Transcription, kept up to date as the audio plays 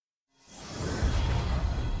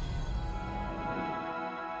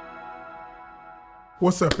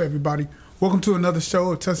What's up, everybody? Welcome to another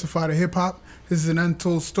show of Testify to Hip Hop. This is an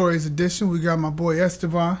Untold Stories edition. We got my boy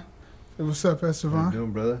Estevan. Hey, what's up, Estevan? How you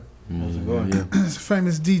doing, brother? How's it going? He's a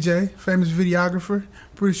famous DJ, famous videographer.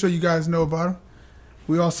 Pretty sure you guys know about him.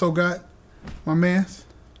 We also got my mans.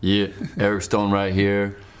 Yeah, Eric Stone right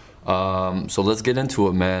here. So let's get into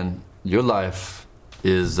it, man. Your life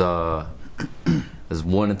is one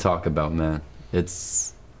to talk about, man.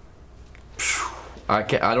 It's I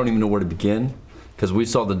don't even know where to begin, because we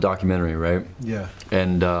saw the documentary, right? Yeah.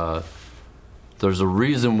 And there's a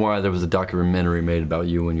reason why there was a documentary made about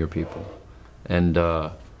you and your people, and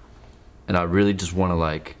I really just want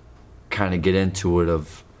to kind of get into it.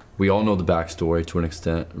 Of we all know the backstory to an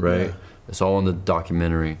extent, right? Yeah. It's all in the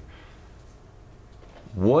documentary.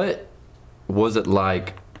 What was it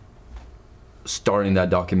like starting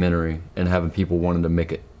that documentary and having people wanting to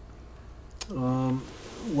make it? Well,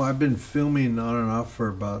 I've been filming on and off for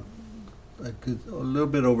about a little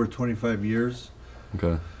bit over 25 years.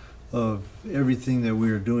 Okay. Of everything that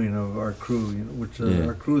we were doing, of our crew, which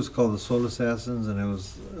our crew is called the Soul Assassins, and it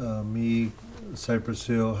was me, Cypress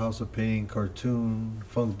Hill, House of Pain, Cartoon,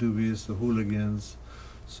 Funk Dubious, the Hooligans.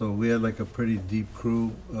 So we had a pretty deep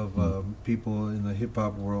crew of people in the hip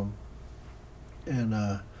hop world, and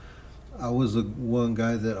I was the one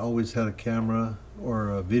guy that always had a camera or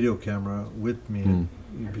a video camera with me,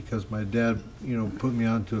 because my dad, put me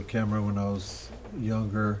onto a camera when I was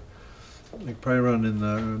younger, probably around in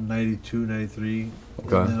the 92, 93.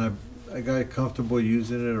 Okay. And then I got comfortable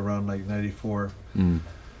using it around 94. And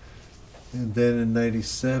then in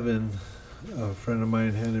 97, a friend of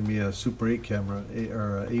mine handed me a Super 8 camera,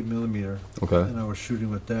 or 8mm. Okay. And I was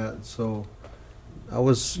shooting with that. So I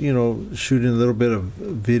was, shooting a little bit of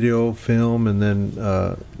video film, and then,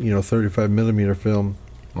 35mm film.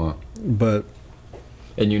 Wow. But.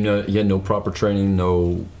 And you had no proper training,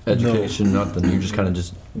 no education, nothing. You just kind of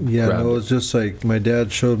just. Yeah, no, it was just my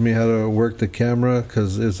dad showed me how to work the camera,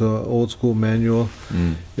 because it's an old school manual.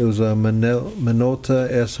 It was a Minolta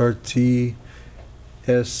SRT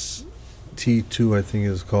ST2, I think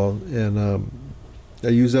it's called. And I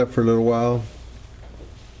used that for a little while.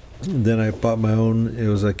 Then I bought my own. It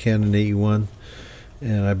was a Canon 81,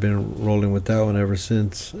 and I've been rolling with that one ever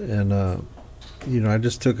since. And I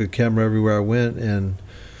just took a camera everywhere I went, and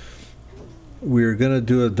we were gonna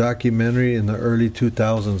do a documentary in the early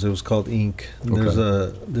 2000s. It was called Ink.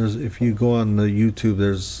 Okay. There's if you go on the YouTube,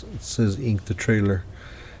 it says Ink the trailer,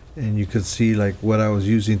 and you could see what I was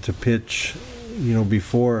using to pitch,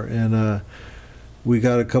 before. And we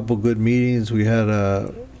got a couple good meetings. We had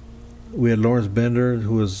Lawrence Bender,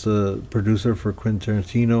 who was the producer for Quentin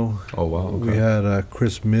Tarantino. Oh, wow. Okay. We had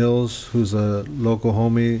Chris Mills, who's a local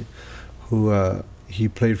homie, who he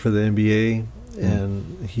played for the NBA,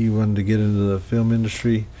 and he wanted to get into the film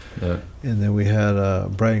industry. Yeah. And then we had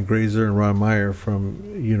Brian Grazer and Ron Meyer from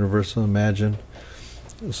Universal Imagine.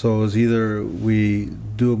 So it was either we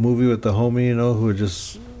do a movie with the homie, who would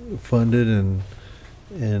just fund it, and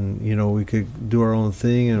we could do our own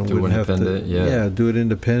thing, and do wouldn't have to do it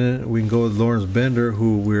independent. We can go with Lawrence Bender,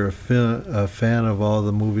 who we're a fan of all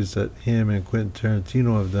the movies that him and Quentin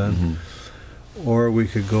Tarantino have done. Or we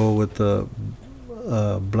could go with the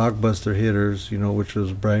blockbuster hitters, which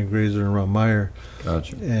was Brian Grazer and Ron Meyer.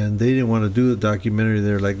 Gotcha. And they didn't want to do the documentary.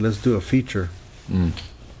 They're like, let's do a feature.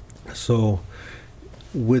 So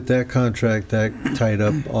with that contract, that tied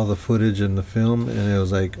up all the footage and the film, and it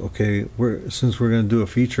was like, okay, since we're going to do a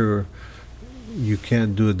feature, you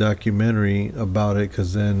can't do a documentary about it,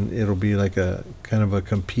 because then it'll be like a kind of a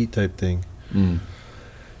compete type thing.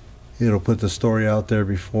 It'll put the story out there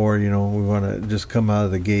before, we want to just come out of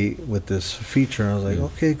the gate with this feature. I was like,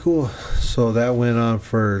 okay, cool. So that went on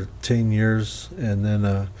for 10 years, and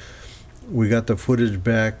then we got the footage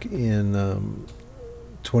back in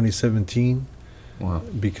 2017. Wow.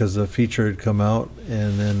 Because the feature had come out,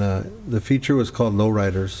 and then the feature was called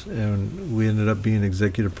Lowriders, and we ended up being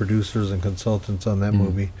executive producers and consultants on that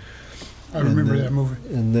movie. I remember that movie.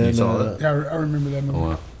 And then you saw that? Yeah, I remember that movie. Oh,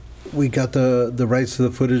 wow. We got the rights to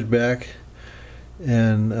the footage back,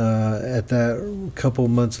 and at that, couple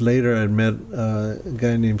months later, I met a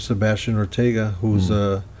guy named Sebastian Ortega, who's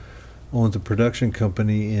owns a production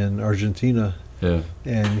company in Argentina. Yeah.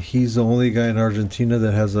 And he's the only guy in Argentina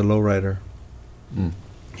that has a lowrider.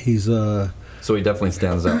 He's So he definitely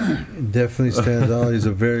stands out. Definitely stands out. He's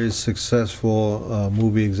a very successful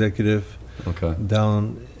movie executive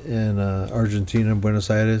down in Argentina, Buenos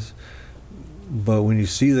Aires. But when you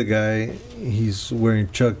see the guy, he's wearing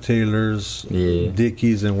Chuck Taylors,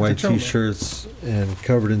 Dickies, and white T-shirts, and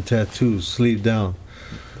covered in tattoos, sleeve down.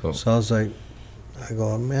 Cool. So I was like, I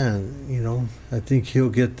go, man, I think he'll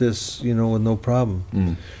get this, with no problem.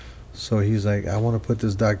 Mm. So he's like, I want to put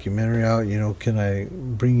this documentary out. Can I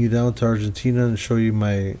bring you down to Argentina and show you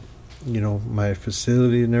my, my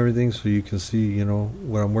facility and everything, so you can see,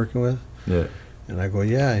 what I'm working with? Yeah. And I go,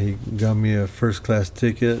 yeah. He got me a first class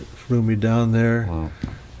ticket, flew me down there.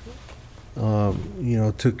 Wow.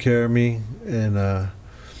 Took care of me, and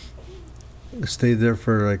stayed there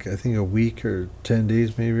for like I think a week or 10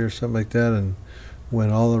 days maybe or something like that, and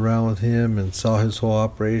went all around with him and saw his whole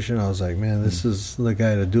operation. I was like, man, this is the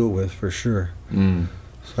guy to do it with for sure. Mm.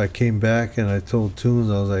 So I came back and I told Toons,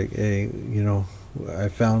 I was like, hey, I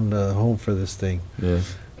found a home for this thing. Yeah.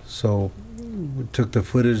 So we took the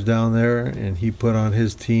footage down there, and he put on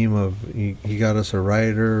his team of he got us a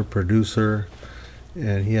writer, producer,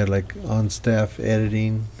 and he had like on staff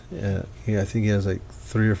editing. I think he has like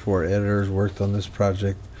 3 or 4 editors worked on this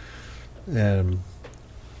project, and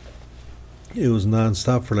it was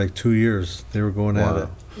nonstop for like 2 years. They were going at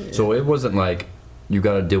it. So it wasn't like you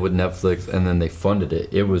got to deal with Netflix and then they funded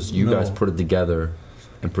it. It was you guys put it together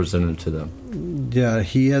and presented it to them. Yeah,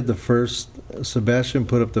 he had the first. Sebastian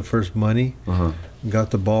put up the first money,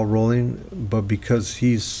 got the ball rolling, but because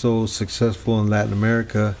he's so successful in Latin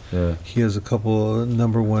America, he has a couple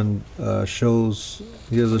 #1 shows.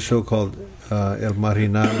 He has a show called El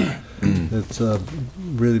Marginal. It's a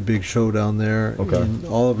really big show down there in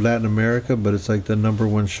all of Latin America, but it's like the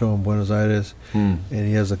 #1 show in Buenos Aires. And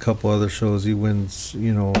he has a couple other shows. He wins,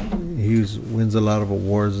 wins a lot of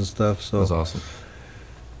awards and stuff. So that's awesome.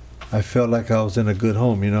 I felt like I was in a good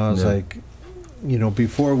home. I was like,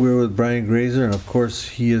 before we were with Brian Grazer, and of course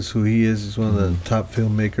he is who he is. He's one of the top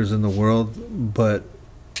filmmakers in the world. But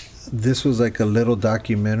this was like a little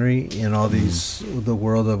documentary in all these, the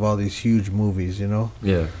world of all these huge movies,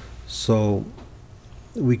 Yeah. So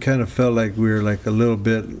we kind of felt like we were like a little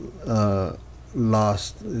bit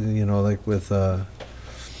lost, like with,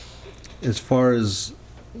 as far as,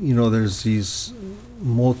 there's these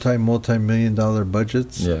multi-million-dollar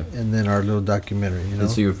budgets, and then our little documentary, And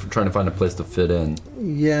so you're trying to find a place to fit in.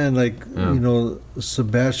 Yeah, and like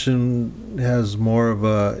Sebastian has more of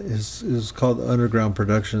a is called Underground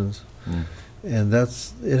Productions, and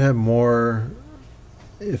it had more.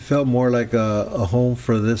 It felt more like a home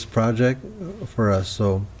for this project for us.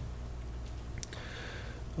 So,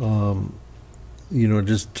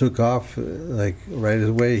 just took off like right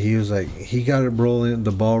away. He was like, he got it rolling,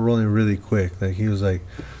 the ball rolling really quick. Like he was like,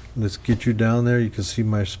 let's get you down there. You can see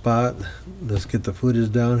my spot. Let's get the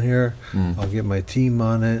footage down here. I'll get my team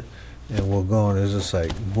on it, and we'll go. And it was just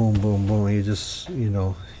like boom, boom, boom. He just,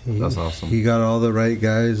 that's awesome. He got all the right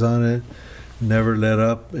guys on it. Never let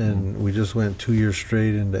up, and we just went 2 years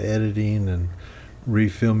straight into editing and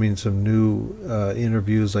refilming some new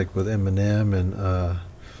interviews, like with Eminem and.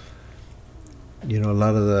 A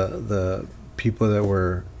lot of the people that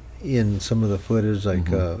were in some of the footage, like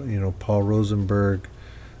Paul Rosenberg,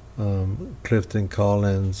 Clifton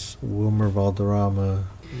Collins, Wilmer Valderrama.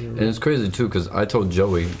 And it's crazy too, because I told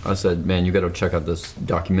Joey, I said, man, you got to check out this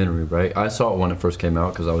documentary, right? I saw it when it first came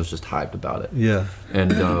out because I was just hyped about it. Yeah.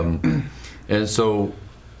 And and so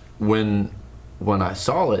when I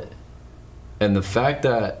saw it, and the fact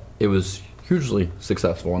that it was hugely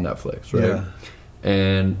successful on Netflix, right? Yeah.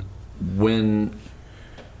 And when,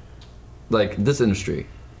 like, this industry,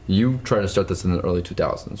 you tried to start this in the early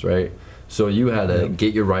 2000s, right? So you had to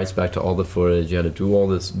get your rights back to all the footage. You had to do all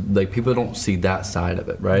this. Like, people don't see that side of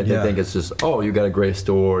it, right? They think it's just, you got a great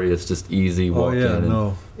story. It's just easy, walk in.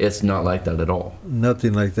 No. It's not like that at all.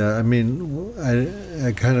 Nothing like that. I mean,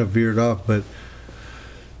 I kind of veered off, but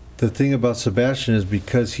the thing about Sebastian is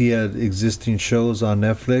because he had existing shows on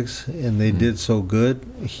Netflix and they did so good,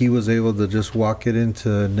 he was able to just walk it into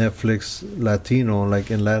Netflix Latino,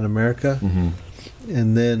 like in Latin America.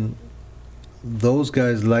 And then those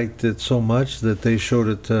guys liked it so much that they showed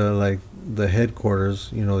it to like the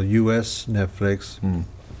headquarters, US Netflix. And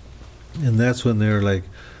that's when they were like,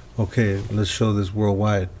 okay, let's show this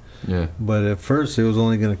worldwide. Yeah. But at first it was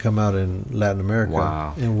only going to come out in Latin America.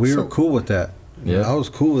 Wow. And we were cool with that. Yeah, I was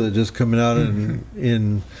cool with it just coming out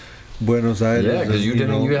in Buenos Aires. Yeah, because you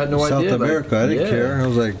had no South idea. South America, I didn't care. I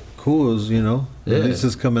was like, cool, it was, at least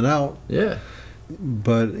it's coming out. Yeah.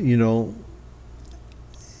 But,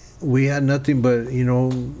 we had nothing but,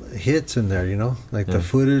 hits in there, Like the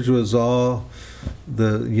footage was all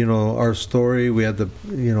our story. We had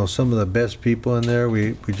some of the best people in there.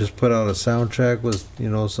 We just put out a soundtrack with,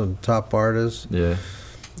 some top artists. Yeah.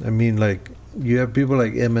 I mean, like, you have people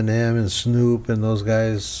like Eminem and Snoop and those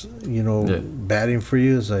guys, batting for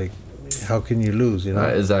you. It's like, how can you lose? You know,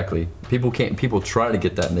 exactly. People try to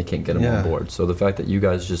get that and they can't get them on board. So the fact that you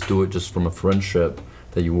guys just do it just from a friendship,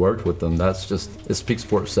 that you worked with them, it speaks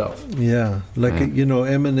for itself. Yeah, like you know,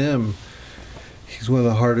 Eminem, he's one of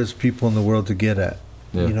the hardest people in the world to get at.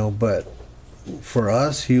 Yeah. You know, but for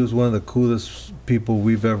us, he was one of the coolest people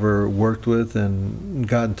we've ever worked with and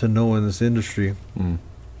gotten to know in this industry.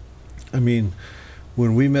 I mean,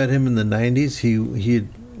 when we met him in the '90s,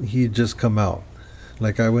 he had just come out.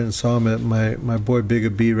 Like I went and saw him at my boy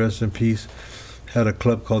Bigga B, rest in peace, had a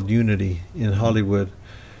club called Unity in Hollywood,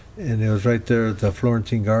 and it was right there at the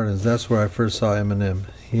Florentine Gardens. That's where I first saw Eminem.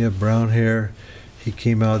 He had brown hair. He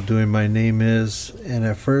came out doing My Name Is, and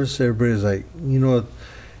at first everybody's like, you know,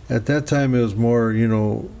 at that time it was more, you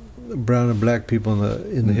know, brown and black people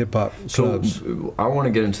in the hip hop clubs. So I want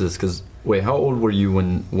to get into this because wait, how old were you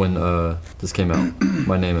when this came out?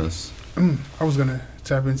 My Name Is. I was gonna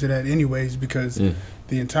tap into that anyways because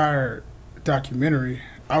the entire documentary,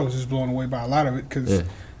 I was just blown away by a lot of it because it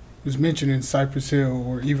was mentioned in Cypress Hill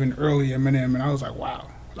or even early Eminem, and I was like, wow.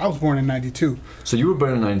 I was born in '92. So you were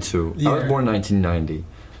born in '92. Yeah. I was born in 1990.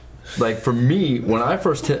 Like for me, when I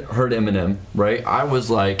first heard Eminem, right, I was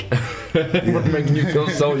like, we're making you feel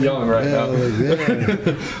so young right now.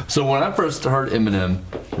 So when I first heard Eminem,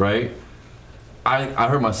 right, I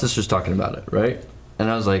heard my sisters talking about it, right, and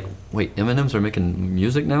I was like, wait, Eminems are making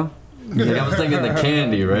music now? Like I was thinking the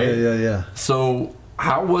Candy, right? Yeah. So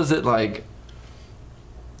how was it like?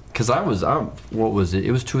 Because what was it?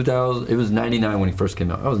 It was 2000. It was 99 when he first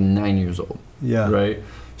came out. I was 9 years old. Yeah. Right.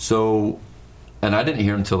 So, and I didn't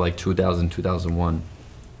hear him until like 2000, 2001.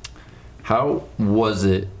 How was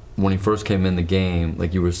it when he first came in the game?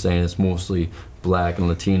 Like you were saying, it's mostly black and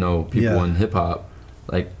Latino people in hip hop.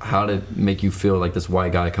 Like, how did it make you feel like this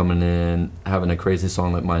white guy coming in, having a crazy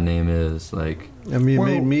song like My Name Is? Like, I mean,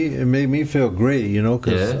 it made me feel great, you know,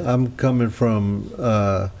 because I'm coming from.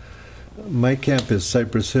 My camp is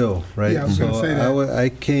Cypress Hill, right? Yeah, I was so gonna say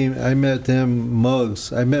that. I met them,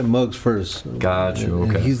 Muggs. I met Muggs first. Got you,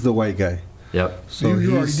 And okay. he's the white guy. Yep. So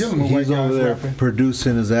you already dealing with white he's over guys there rapping.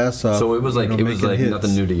 producing his ass off. So it was like making hits.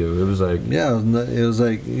 nothing new to you. It was like it was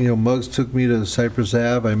like, you know, Muggs took me to Cypress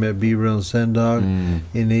Ave. I met B-Real and Sendog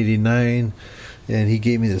in '89, and he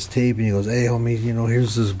gave me this tape, and he goes, "Hey, homie, you know,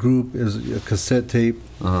 here's this group, is a cassette tape."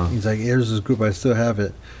 He's like, "Here's this group. I still have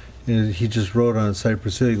it." And he just wrote on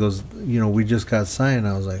Cypress Hill. He goes, "You know, we just got signed."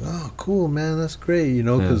 I was like, "Oh, cool, man. That's great." You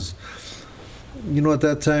know, because you know, at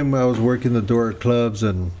that time I was working the door at clubs,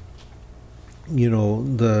 and you know,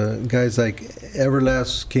 the guys like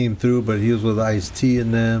Everlast came through, but he was with Ice-T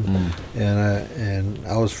and them, and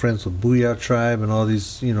I was friends with Booyah Tribe and all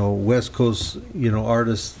these, you know, West Coast, you know,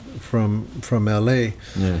 artists from LA,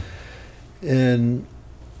 and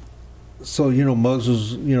so, you know, Muggs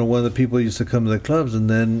was, you know, one of the people who used to come to the clubs, and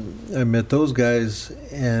then I met those guys,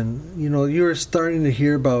 and you know, you were starting to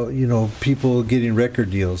hear about, you know, people getting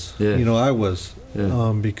record deals. You know, I was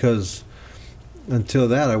because until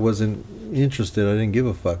that I wasn't interested. I didn't give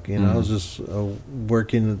a fuck. You know, I was just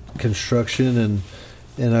working construction,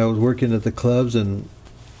 and I was working at the clubs, and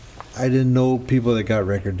I didn't know people that got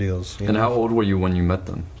record deals. And how old were you when you met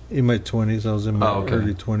them? In my 20s. I was in my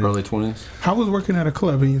early 20s. Early 20s? How was working at a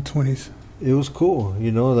club in your 20s? It was cool.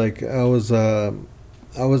 You know, like I was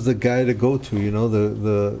the guy to go to. You know,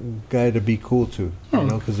 the guy to be cool to. You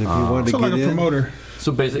know, because if you wanted to So get like a in, promoter.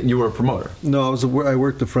 So basically, you were a promoter. No, I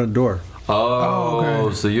worked the front door.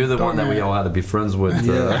 Okay. So you're the one that we all had to be friends with.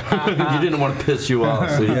 You didn't want to piss you off.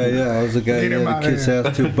 So I was the guy who had to kiss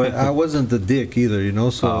ass too. But I wasn't the dick either, you know.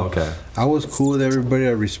 So I was cool with everybody.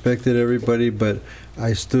 I respected everybody, but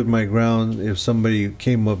I stood my ground. If somebody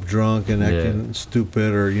came up drunk and acting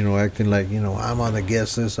stupid, or you know, acting like, you know, I'm on the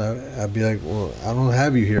guest list, I'd be like, well, I don't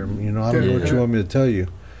have you here. You know, I don't know what you want me to tell you.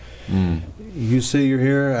 You say you're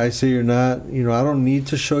here, I say you're not. You know, I don't need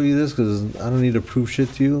to show you this because I don't need to prove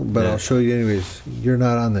shit to you, but I'll show you anyways. You're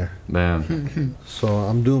not on there. Man. So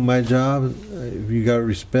I'm doing my job. If you got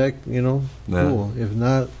respect, you know, cool. If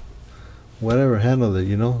not, whatever, handle it,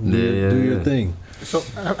 you know. Do your thing. So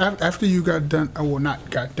after you got done, well, not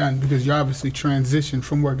got done, because you obviously transitioned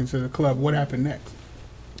from working to the club, what happened next?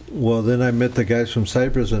 Well, then I met the guys from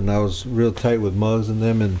Cypress, and I was real tight with Muggs and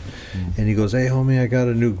them, and he goes, "Hey, homie, I got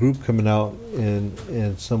a new group coming out,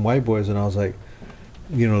 and some white boys," and I was like,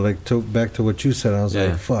 you know, like back to what you said, I was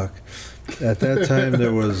like, fuck. At that time,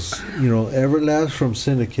 there was, you know, Everlast from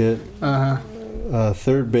Syndicate,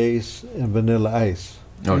 Third Base, and Vanilla Ice.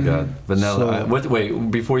 Oh God, Vanilla Ice.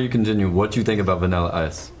 Wait, before you continue, what do you think about Vanilla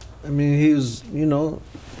Ice? I mean, he was, you know,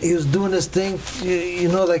 he was doing this thing, you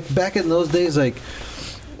know, like back in those days, like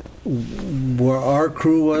where our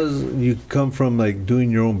crew was, you come from like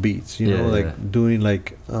doing your own beats, you know, like doing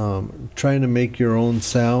like trying to make your own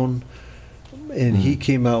sound. And he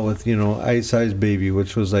came out with, you know, Ice Ice Baby,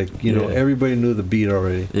 which was like, you know, everybody knew the beat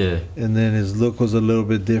already. Yeah. And then his look was a little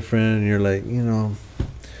bit different, and you're like, you know,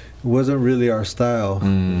 it wasn't really our style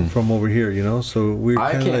from over here, you know. So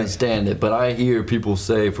I can't stand it, but I hear people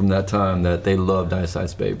say from that time that they loved Ice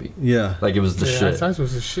Ice Baby. Yeah, like it was the shit. Ice Ice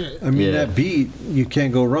was the shit. I mean, that beat, you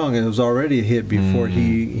can't go wrong. It was already a hit before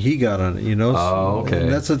he got on it, you know. Oh, okay.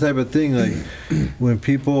 And that's the type of thing, like when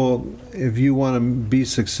people, if you want to be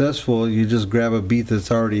successful, you just grab a beat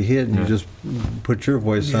that's already hit and you just put your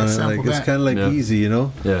voice on it. Like it's kind of like easy, you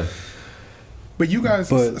know. Yeah. But you guys,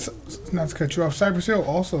 not to cut you off, Cypress Hill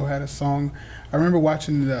also had a song. I remember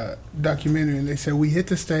watching the documentary, and they said we hit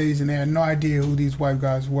the stage, and they had no idea who these white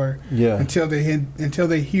guys were until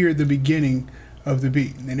they hear the beginning of the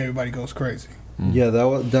beat, and then everybody goes crazy. Yeah, that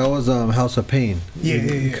was House of Pain. Yeah.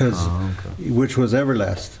 Because which was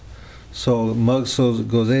Everlast. So Muggs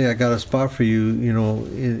goes, hey, I got a spot for you, you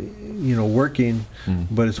know, working,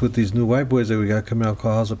 but it's with these new white boys that we got coming out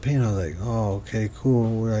called House of Pain. I was like, oh, okay, cool.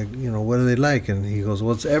 We're like, you know, what do they like? And he goes,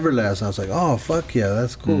 well, it's Everlast. And I was like, oh, fuck yeah,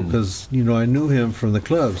 that's cool, because, you know, I knew him from the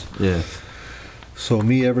clubs. Yeah. So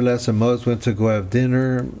me, Everlast, and Muggs went to go have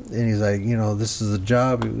dinner, and he's like, you know, this is a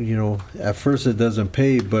job, you know, at first it doesn't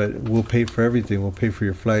pay, but we'll pay for everything. We'll pay for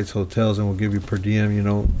your flights, hotels, and we'll give you per diem, you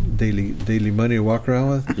know, daily money to walk around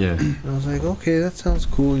with. Yeah. And I was like, okay, that sounds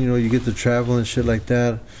cool. You know, you get to travel and shit like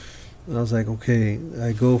that. And I was like, okay,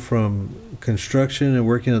 I go from construction and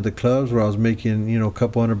working at the clubs where I was making, you know, a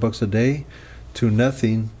couple $100 a day to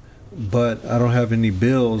nothing, but I don't have any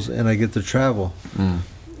bills and I get to travel.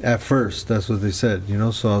 At first, that's what they said, you know.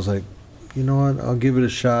 So I was like, you know what, I'll give it a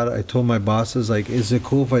shot. I told my bosses, like, is it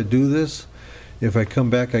cool if I do this? If I come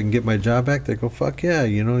back, I can get my job back? They go, fuck yeah,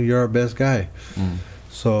 you know, you're our best guy.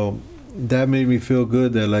 So that made me feel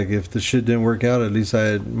good that, like, if the shit didn't work out, at least I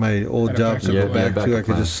had my old job to go back to. I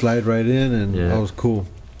could just slide right in, and I was cool.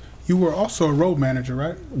 You were also a road manager,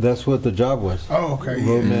 right? That's what the job was. Oh, okay.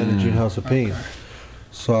 Road managing House of Pain. Okay.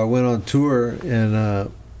 So I went on tour, and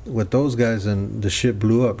with those guys, and the shit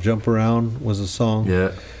blew up. Jump Around was a song.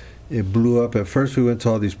 Yeah. It blew up. At first we went to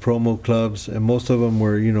all these promo clubs, and most of them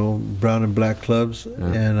were, you know, brown and black clubs.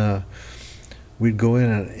 And we'd go in,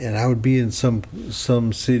 and I would be in some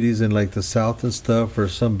cities in like the South and stuff, or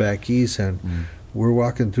some back east, and we're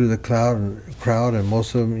walking through the crowd, and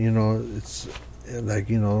most of them, you know, it's like,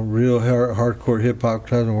 you know, real hardcore hip-hop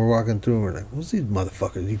clubs, and we're walking through, and we're like, what's these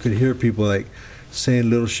motherfuckers? You could hear people like saying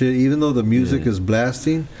little shit, even though the music is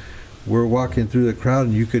blasting. We're walking through the crowd,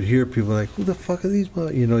 and you could hear people like, who the fuck are these?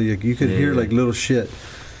 You know, you could hear like little shit,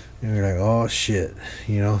 and you're like, oh shit,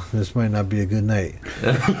 you know, this might not be a good night.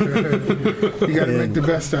 You got to make the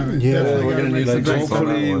best of it. Yeah, we're gonna need like,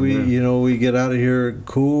 hopefully we get out of here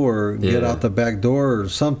cool, or get out the back door or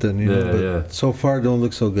something. You know, but so far don't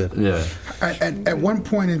look so good. Yeah. At one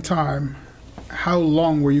point in time, how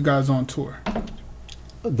long were you guys on tour?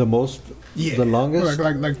 The most. Yeah. The longest?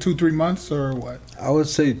 Like 2-3 months, or what? I would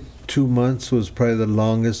say 2 months was probably the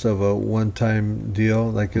longest of a one-time deal.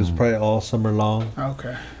 Like, it was probably all summer long.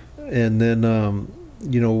 Okay. And then,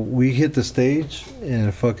 you know, we hit the stage,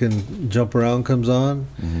 and fucking Jump Around comes on,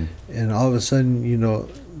 and all of a sudden, you know,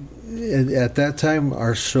 at that time,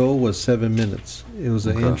 our show was 7 minutes. It was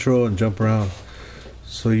an intro and Jump Around.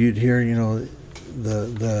 So you'd hear, you know,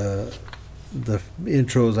 the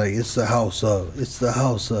intro is like, it's the house of, it's the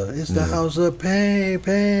house of, it's the house of pay,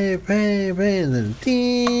 and then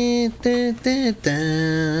ding, ding, ding,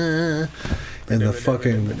 ding, and the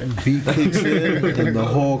fucking beat kicks in, and the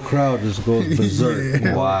whole crowd just goes berserk.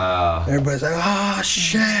 Yeah. Wow. Everybody's like, oh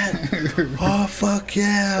shit, oh fuck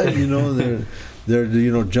yeah, you know, they're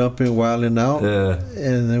you know, jumping, wilding out,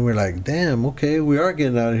 and then we're like, damn, okay, we are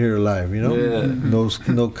getting out of here alive, you know,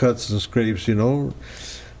 no cuts and scrapes, you know.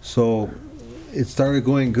 So it started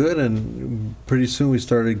going good, and pretty soon we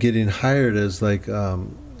started getting hired as like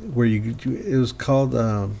where it was called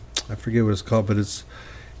I forget what it's called, but it's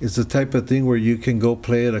the type of thing where you can go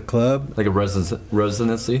play at a club, like a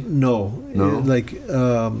residency. No, like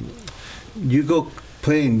you go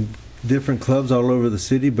play in different clubs all over the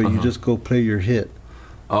city, but you just go play your hit.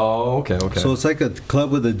 Oh, okay. So it's like a club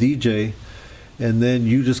with a DJ, and then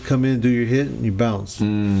you just come in, do your hit, and you bounce.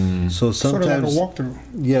 So sometimes, sort of like a walkthrough.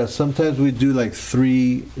 Yeah, sometimes we do like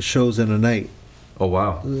 3 shows in a night. Oh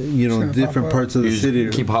wow! You know, different parts of the city.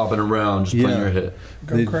 Keep hopping around, just playing your hit.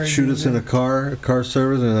 They shoot us in a car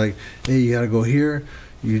service, and they're like, "Hey, you gotta go here.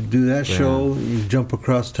 You do that show, you jump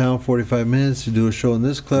across town 45 minutes, you do a show in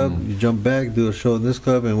this club, you jump back, do a show in this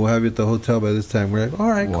club, and we'll have you at the hotel by this time. We're like, all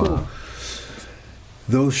right, cool.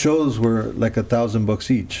 Those shows were like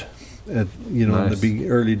 $1,000 each, in the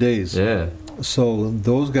early days. Yeah. So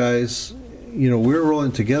those guys, we were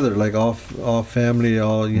rolling together, like all family,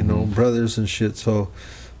 all brothers and shit. So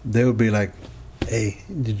they would be like, hey,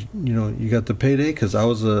 you got the payday? Because I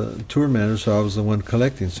was a tour manager, so I was the one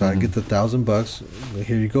collecting. So I get the $1,000.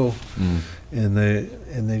 Here you go. And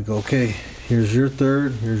they'd go, okay, here's your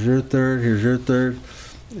third, here's your third, here's your third.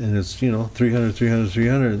 And it's 300,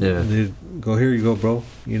 300. Yeah. And they'd go, here you go, bro.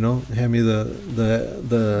 Hand me the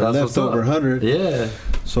leftover 100. Yeah.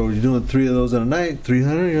 So you're doing 3 of those in a night,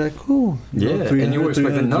 300. You're like, cool. And you were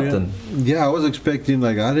expecting nothing. Yeah, I was expecting,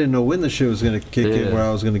 I didn't know when the shit was gonna kick in, where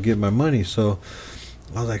I was gonna get my money. So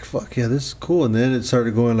I was like, fuck yeah, this is cool. And then it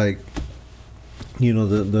started going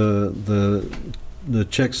the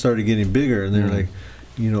checks started getting bigger, and they're like,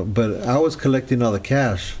 but I was collecting all the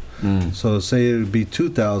cash. So say it would be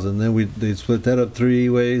 2,000, then they'd split that up 3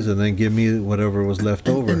 ways, and then give me whatever was left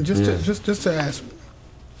over. And just to ask,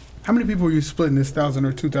 how many people are you splitting this $1,000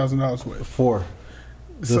 or $2,000 with? 4.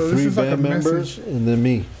 So the 3 this is band like a members, message. and then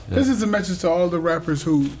me. This is a message to all the rappers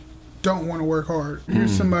who don't want to work hard.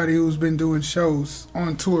 Here's somebody who's been doing shows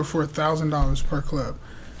on tour for $1,000 per club.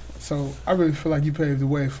 So I really feel like you paved the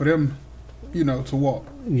way for them, to walk.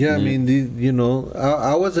 Yeah, I mean,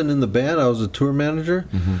 I wasn't in the band. I was a tour manager.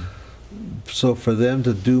 So for them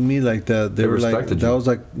to do me like that, they were like, that was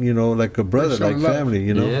like, like a brother, like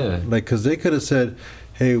family, like, because they could have said,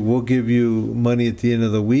 hey, we'll give you money at the end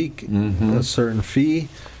of the week, a certain fee,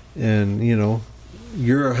 and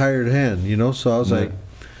you're a hired hand, So I was like,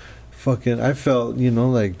 fucking, I felt,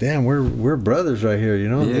 like, damn, we're brothers right here,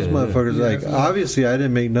 These motherfuckers, obviously I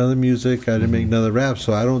didn't make none of the music, I didn't make none of the rap,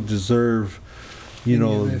 so I don't deserve,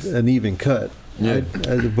 an even cut. Yeah.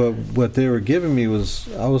 But what they were giving me I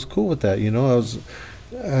was cool with that,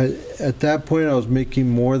 at that point I was making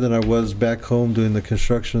more than I was back home doing the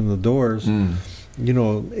construction in the doors.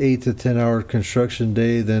 8 to 10 hour construction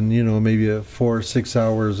day, then maybe 4 or 6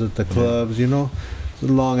 hours at the clubs,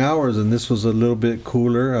 long hours. And this was a little bit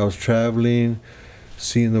cooler. I was traveling,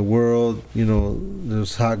 seeing the world,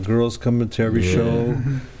 there's hot girls coming to every show.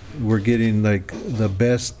 We're getting like the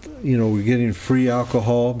best, we're getting free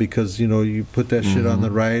alcohol because you put that shit on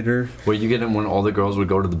the rider. Were you getting when all the girls would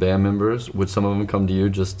go to the band members? Would some of them come to you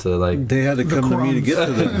just to like? They had to come to me to get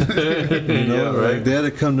to them. Right? They had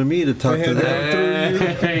to come to me to talk to them.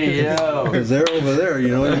 Because they're over there.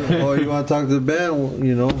 Oh, you want to talk to the band?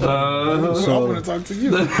 So I want to talk to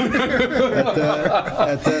you. At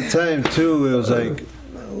that time too, it was like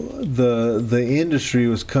the industry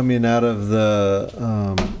was coming out of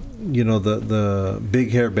the the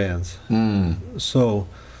big hair bands. So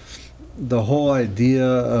the whole idea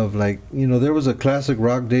of like, there was a classic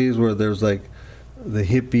rock days where there was like the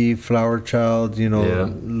hippie flower child,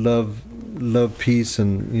 love, peace,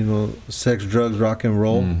 and sex, drugs, rock and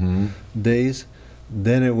roll days.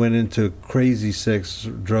 Then it went into crazy sex,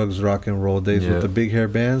 drugs, rock and roll days with the big hair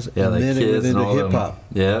bands, and then it went into hip hop.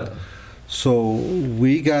 So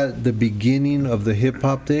we got the beginning of the hip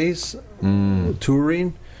hop days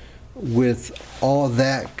touring, with all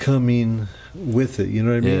that coming with it. You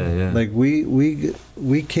know what I mean? Like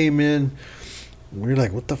we came in, we're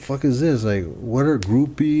like, what the fuck is this? Like, what are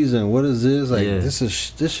groupies and what is this? Like,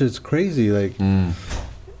 this shit's crazy. Like,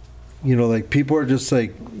 like people are just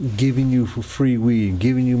like giving you free weed,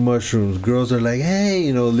 giving you mushrooms. Girls are like,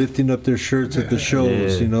 hey, lifting up their shirts at the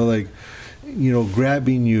shows. Like,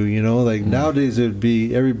 grabbing you. Like nowadays it'd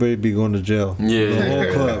be everybody'd be going to jail. The whole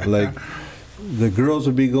club, like. The girls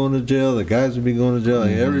would be going to jail. The guys would be going to jail.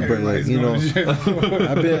 Like everybody,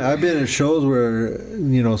 I've been at shows where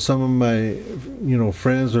some of my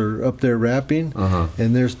friends are up there rapping,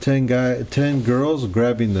 and there's 10 girls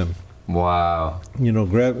grabbing them. Wow.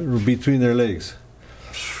 Grab between their legs.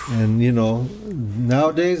 And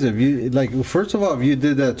nowadays, if you first of all, if you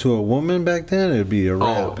did that to a woman back then, it'd be a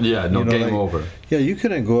wrap. Oh yeah, game over. Yeah, you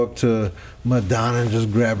couldn't go up to Madonna and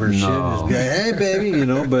just grab her shit and just be like, hey baby,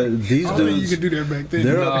 But these dudes, you could do that back then.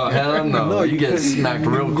 No, hell no. No, you get smacked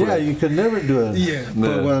real quick. Yeah, you could never do it. Yeah.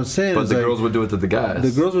 But what I'm saying is, the girls would do it to the guys.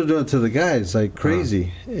 The girls would do it to the guys like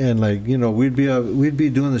crazy, and we'd be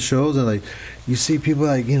doing the shows, and like you see people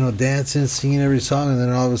like dancing, singing every song, and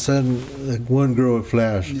then all of a sudden like one girl would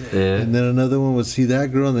flash, and then another one would see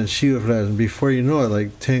that girl, and then she would flash, and before you know it,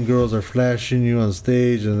 like 10 girls are flashing you on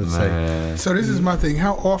stage, and it's like. So this is my thing.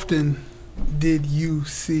 How often did you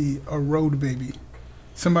see a road baby?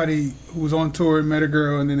 Somebody who was on tour and met a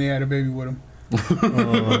girl, and then they had a baby with them. That's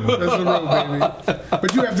the road, baby.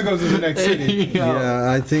 But you have to go to the next city.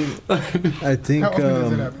 Yeah, I think. How often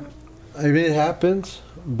does it happen? I mean, it happens,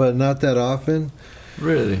 but not that often.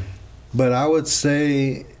 Really? But I would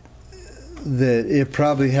say that it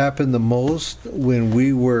probably happened the most when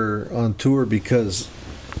we were on tour because,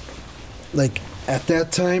 like, at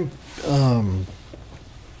that time,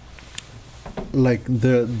 like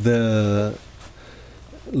the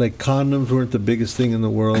like condoms weren't the biggest thing in the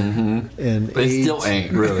world, and They AIDS, still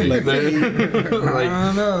ain't really. Like, like, I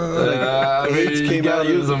don't know. I mean, AIDS you came gotta out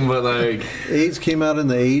use them, but like, AIDS came out in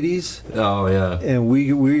the 80s, oh yeah. and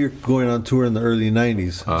we were going on tour in the early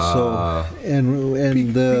 90s. So and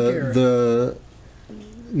Peak era. the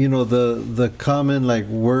you know the common like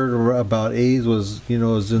word about AIDS was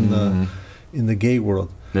was in the gay world.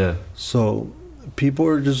 Yeah. So people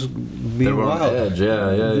were just They being were on wild. the edge.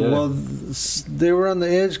 Yeah. Well, they were on the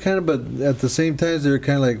edge, kind of, but at the same time, they were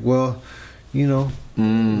kind of like, well,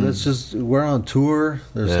 let's just, we're on tour.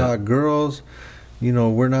 There's hot girls.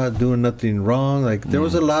 We're not doing nothing wrong. Like, there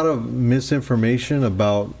was a lot of misinformation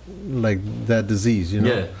about, like, that disease,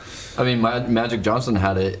 Yeah. I mean, Magic Johnson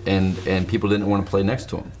had it, and people didn't want to play next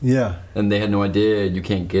to him. Yeah. And they had no idea you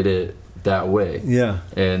can't get it that way. Yeah.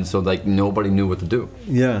 And so, like, nobody knew what to do.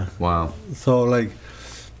 Yeah. Wow. So, like,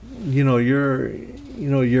 you're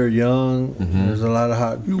young. There's a lot of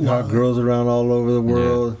hot girls around all over the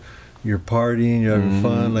world. You're partying, you're having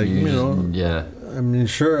fun. Like, Yeah. I'm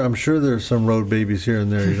sure there's some road babies here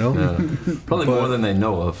and there, Yeah. Probably more than they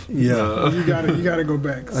know of. Yeah. You gotta go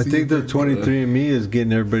back. I think the 23andMe is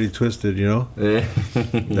getting everybody twisted, Yeah.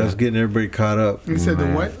 That's getting everybody caught up. You said the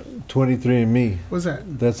what? 23andMe. What's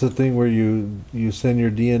that? That's the thing where you send your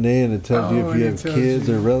DNA and it tells you if you have kids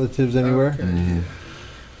or relatives anywhere. Okay.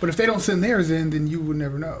 But if they don't send theirs in, then you would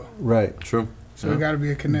never know. Right. True. So it got to be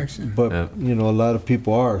a connection. But a lot of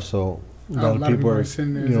people are. So a lot of people are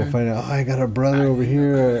sending theirs in. find out. Oh, I got a brother over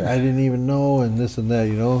here. I didn't even know, and this and that.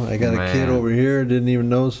 I got a kid over here. Didn't even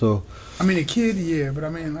know. So. I mean, a kid, yeah, but I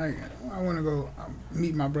mean, like, I want to go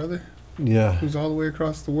meet my brother. Yeah. Who's all the way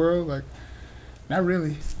across the world. Like, not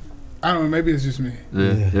really. I don't know. Maybe it's just me.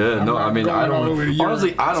 Yeah. No, I mean, I don't.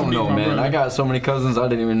 Honestly, I don't know, man. brother. I got so many cousins I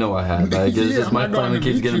didn't even know I had. Like, it's just my family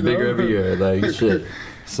keeps getting bigger every year. Like, shit.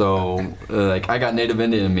 So, like, I got Native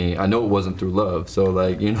Indian in me. I know it wasn't through love. So,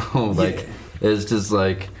 like, it's just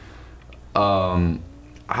like,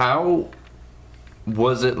 how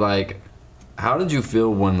was it like? How did you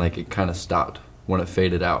feel when like it kind of stopped, when it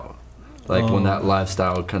faded out? Like when that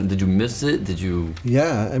lifestyle kind of, did you miss it? Did you?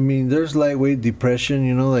 Yeah, I mean, there's lightweight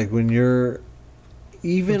depression. Like when you're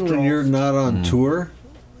not on tour,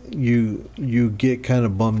 you get kind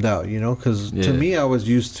of bummed out. Because to me, I was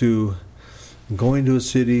used to going to a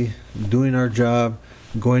city, doing our job,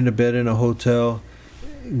 going to bed in a hotel,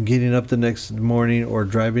 getting up the next morning, or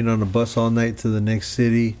driving on a bus all night to the next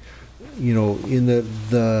city.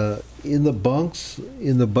 In the bunks,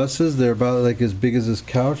 in the buses, they're about like as big as this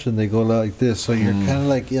couch, and they go like this. So you're kind of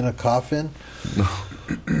like in a coffin,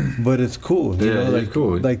 but it's cool. It's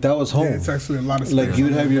cool. Like that was home. Yeah, it's actually a lot of space. Like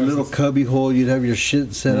you'd have your little cubby hole, you'd have your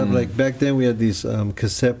shit set up. Like back then, we had these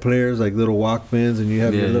cassette players, like little Walkmans, and you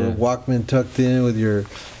have your little Walkman tucked in with your.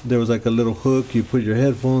 There was like a little hook. You put your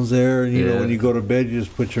headphones there, and when you go to bed, you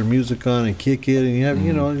just put your music on and kick it, and you have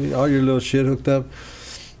all your little shit hooked up.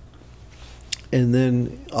 And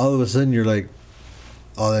then all of a sudden you're like,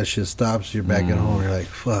 all that shit stops. You're back at home. You're like,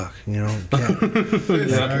 fuck, I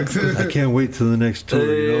can't wait till the next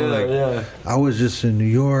tour. I was just in New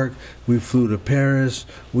York. We flew to Paris.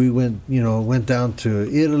 We went down to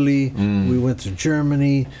Italy. We went to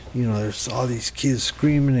Germany. There's all these kids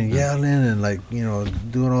screaming and yelling and like,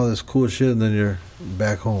 doing all this cool shit. And then you're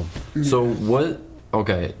back home. So what?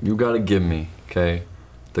 Okay, you gotta give me the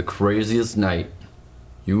craziest night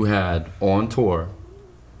you had on tour,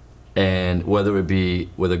 and whether it be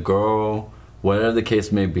with a girl, whatever the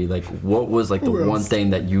case may be, like what was like the one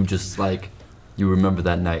thing that you just like you remember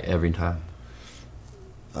that night every time?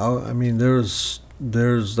 I mean, there's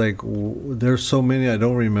so many I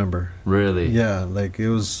don't remember. Really? Yeah, like it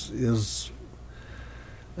was.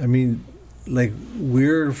 I mean, like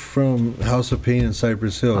we're from House of Pain in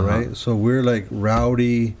Cypress Hill, right? So we're like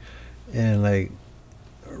rowdy, and like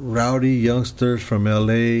rowdy youngsters from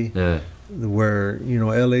LA, where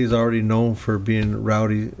LA's already known for being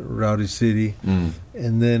rowdy city,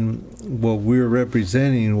 and then what we were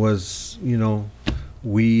representing was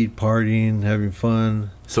weed, partying, having fun.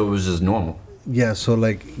 So it was just normal. Yeah, so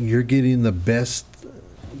like you're getting the best.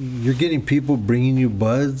 You're getting people bringing you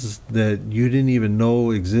buds that you didn't even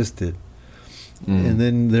know existed, and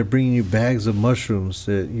then they're bringing you bags of mushrooms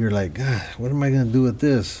that you're like, God, what am I gonna do with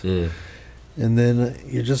this? Yeah. And then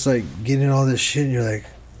you're just like getting all this shit, and you're like,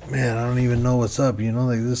 man, I don't even know what's up, you know,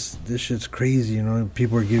 like this shit's crazy, you know.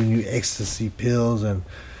 People are giving you ecstasy pills, and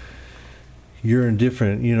you're in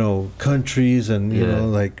different, you know, countries, and you know,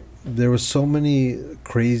 like there was so many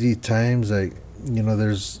crazy times. Like, you know,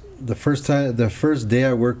 there's the first day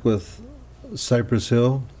I worked with Cypress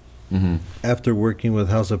Hill, after working with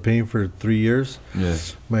House of Pain for 3 years.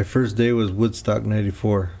 My first day was Woodstock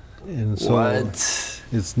 '94, and so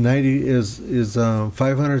it's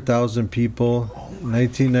 500,000 people,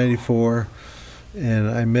 1994.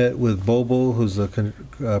 And I met with Bobo, who's a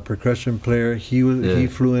percussion player. He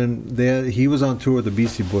flew in. He was on tour with the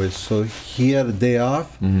Beastie Boys, so he had a day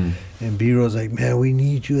off. And B-Ro's like, man, we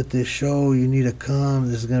need you at this show. You need to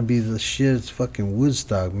come. This is gonna be the shit. It's fucking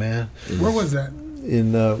Woodstock, man. Where was that?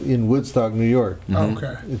 In Woodstock, New York. Oh,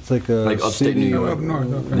 okay. It's like a upstate city New York, up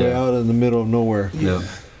north. Okay. out in the middle of nowhere. Yeah.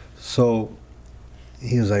 So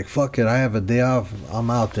he was like, fuck it, I have a day off, I'm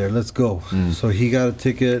out there, let's go. So he got a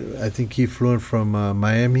ticket. I think he flew in from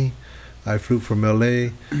Miami. I flew from LA.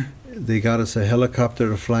 They got us a helicopter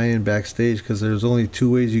to fly in backstage, because there's only two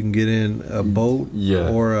ways you can get in: a boat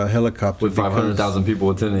or a helicopter. With 500,000 people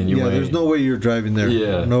attending, there's no way you're driving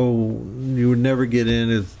there. No, you would never get in.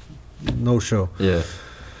 It's no show.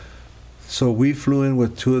 So we flew in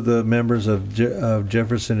with two of the members of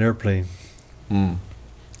Jefferson Airplane.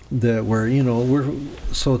 That were, you know,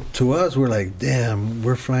 so to us, we're like, damn,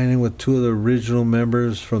 we're flying in with two of the original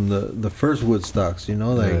members from the first Woodstocks, you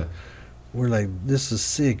know, like, we're like, this is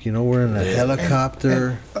sick, you know, we're in a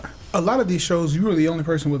helicopter. And a lot of these shows, you were the only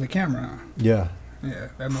person with a camera on. Yeah,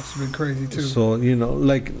 that must have been crazy too. So, you know,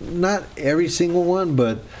 like, not every single one,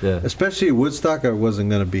 but especially Woodstock, I wasn't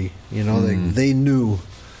going to be, you know, like, they knew,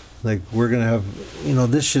 like, we're going to have, you know,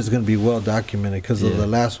 this shit's going to be well documented because of the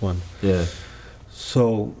last one.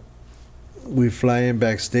 So we fly in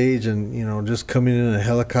backstage, and, you know, just coming in a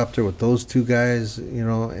helicopter with those two guys, you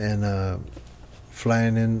know, and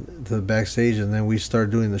flying in to the backstage, and then we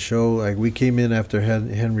start doing the show. Like, we came in after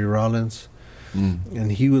Henry Rollins,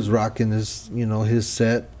 and he was rocking his, you know, his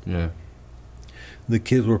set. The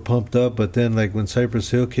kids were pumped up, but then, like, when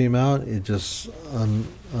Cypress Hill came out, it just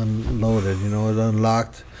unloaded, you know, it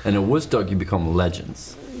unlocked. And in Woodstock, you become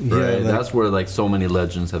legends, right? Like, that's where, like, so many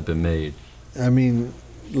legends have been made. I mean,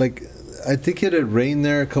 like, I think it had rained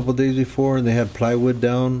there a couple days before, and they had plywood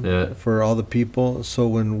down for all the people. So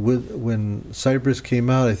when Cypress came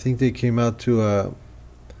out, I think they came out to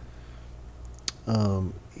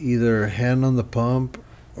either Hand on the Pump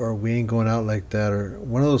or We Ain't Going Out Like That, or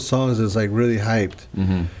one of those songs that's like really hyped.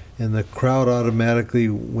 And the crowd automatically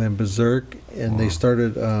went berserk, and they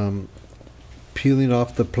started peeling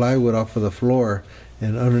off the plywood off of the floor,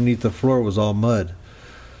 and underneath the floor was all mud.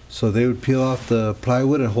 So they would peel off the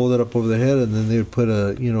plywood and hold it up over their head, and then they would put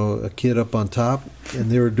a kid up on top,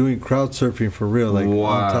 and they were doing crowd surfing for real, like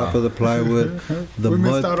on top of the plywood. The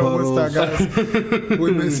mud puddles,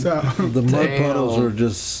 we missed out. The mud puddles were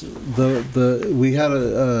just we had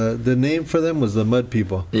the name for them was the Mud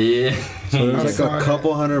People. So there was like a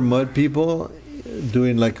couple hundred mud people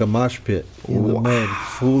doing like a mosh pit in the mud,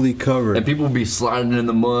 fully covered, and people would be sliding in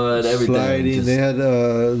the mud, everything. Sliding. They had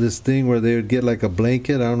this thing where they would get like a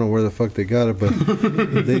blanket. I don't know where the fuck they got it, but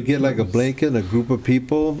they'd get like a blanket, a group of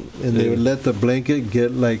people, and they would let the blanket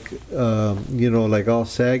get like like all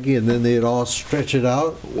saggy, and then they'd all stretch it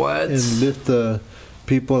out and lift the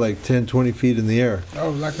people like 10-20 feet in the air. Oh,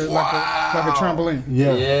 like a trampoline.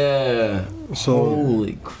 Yeah. So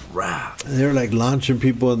holy crap! They're like launching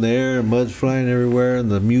people in the air, and mud's flying everywhere,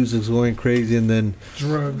 and the music's going crazy, and then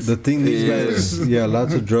drugs. The thing these guys,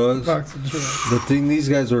 lots of drugs. Lots of drugs. The thing these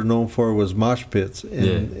guys were known for was mosh pits,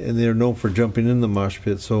 and they're known for jumping in the mosh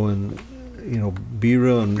pit. So when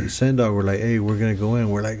B-Real and Sendog were like, "Hey, we're gonna go in,"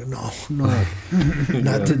 we're like, "No,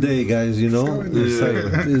 not today, guys." You know, it's like,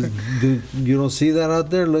 dude, you don't see that out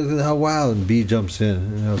there. Look at how wild. And B jumps in,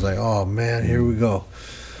 and I was like, "Oh man, here we go."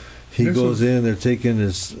 He goes in.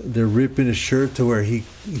 They're ripping his shirt to where he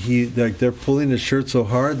like they're pulling his shirt so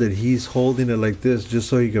hard that he's holding it like this just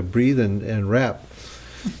so he could breathe and rap.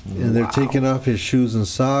 And they're taking off his shoes and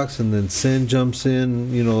socks, and then Sen jumps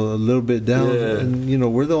in, a little bit down,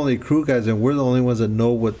 and we're the only crew guys, and we're the only ones that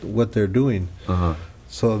know what they're doing.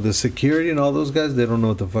 So the security and all those guys, they don't know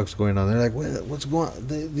what the fuck's going on. They're like, what's going on?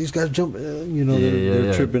 These guys jump,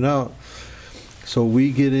 they're tripping out. So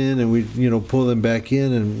we get in and we, pull them back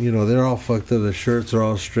in, and they're all fucked up. The shirts are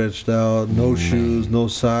all stretched out, no shoes, no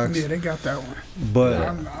socks. Yeah, they got that one. But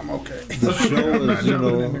I'm okay. The show was,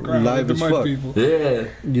 live as fuck. People. Yeah,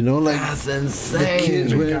 that's insane. The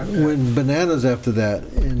kids went bananas after that,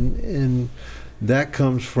 and that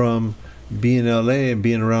comes from be in LA and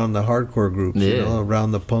being around the hardcore groups, you know,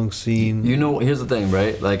 around the punk scene. You know, here's the thing,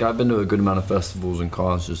 right? Like, I've been to a good amount of festivals and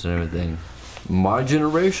concerts and everything. My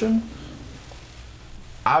generation,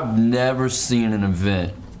 I've never seen an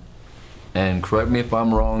event, and correct me if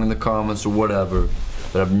I'm wrong in the comments or whatever,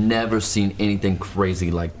 but I've never seen anything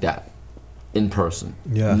crazy like that in person.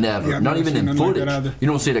 Yeah. Never. Yeah, Not even in footage. Like you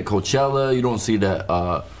don't see it at Coachella. You don't see that,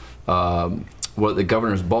 the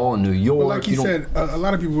Governor's Ball in New York. Well, like he said, a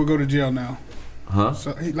lot of people will go to jail now. Huh?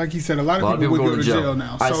 So, like he said, a lot of people would go to jail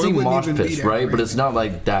now. So I see mosh even pits, right? But it's not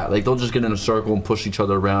like that. Like, they'll just get in a circle and push each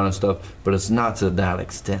other around and stuff. But it's not to that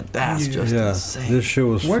extent. That's just insane. This shit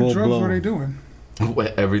was what full drugs blown. were they doing?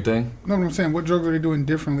 What, everything? No, what I'm saying, what drugs are they doing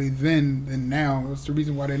differently then than now? What's the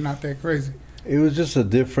reason why they're not that crazy? It was just a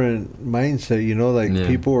different mindset, you know. Like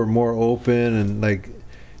people were more open, and like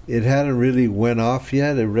it hadn't really went off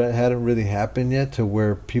yet. It hadn't really happened yet to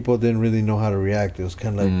where people didn't really know how to react. It was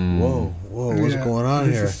kind of like, whoa, what's going on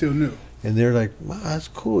this here? Is still new. And they're like, wow, that's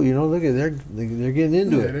cool. You know, look at they're getting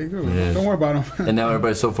into it. They go. Don't worry about them. And now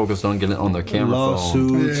everybody's so focused on getting on their camera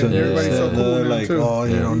lawsuits phone. and everybody's so cool now like, too. oh,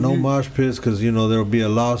 you know, no mosh pits because you know there'll be a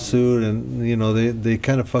lawsuit, and you know they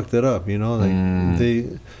kind of fucked it up. You know,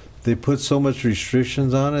 like they put so much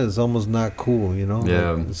restrictions on it. It's almost not cool. You know,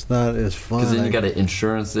 yeah, like, it's not as fun. Because then you got an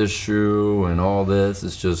insurance issue and all this.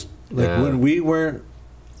 It's just like when we weren't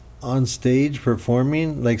on stage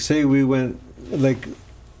performing. Like say we went like.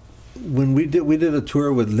 When we did a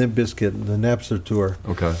tour with Limp Bizkit, the Napster tour.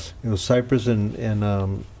 Okay. It was Cypress and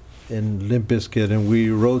Limp Bizkit, and we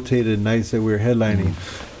rotated nights that we were headlining.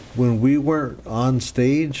 When we weren't on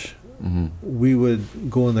stage, we would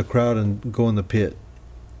go in the crowd and go in the pit.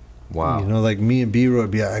 Wow. You know, like me and B-Roy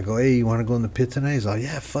would be, I go, hey, you want to go in the pit tonight? He's like,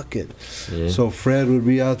 yeah, fuck it. Yeah. So Fred would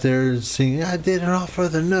be out there singing, I did it all for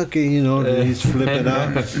the nookie, you know, and he's flipping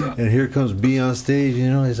out. And here comes B on stage, you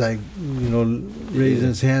know, he's like, you know, raising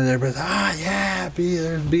his hand there, but yeah, B,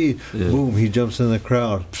 there's B. Yeah. Boom, he jumps in the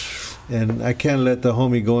crowd. And I can't let the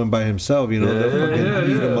homie go in by himself, you know, they'll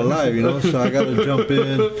fucking eat him alive, you know, so I got to jump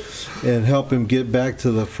in and help him get back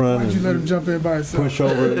to the front. Why'd you let him jump in by himself? Push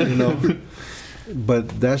over, you know.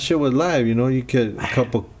 But that shit was live, you know. You get a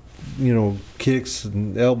couple, you know, kicks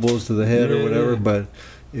and elbows to the head or whatever, but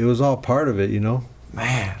it was all part of it, you know.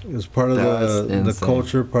 Man, it was part of the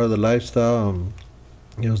culture, part of the lifestyle.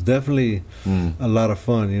 It was definitely a lot of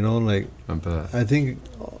fun, you know. Like I think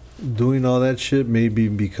doing all that shit made me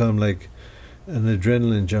become like an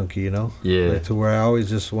adrenaline junkie, you know. Yeah. Like, to where I always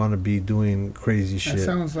just want to be doing crazy shit. That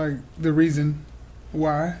sounds like the reason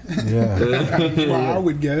why. Yeah. Why I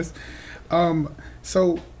would guess.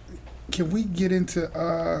 So can we get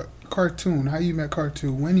into Cartoon? How you met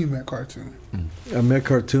Cartoon? When you met Cartoon? I met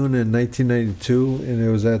Cartoon in 1992, and it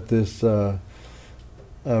was at this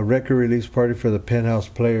record release party for the Penthouse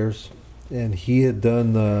Players, and he had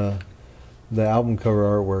done the album cover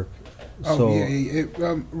artwork. Oh, so,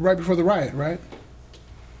 yeah, right before the riot, right?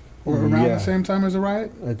 Or around the same time as the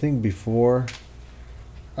riot? I think before.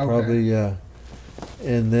 Okay. Probably, yeah.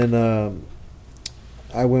 And then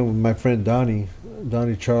I went with my friend Donnie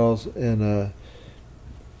Charles, and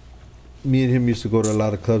me and him used to go to a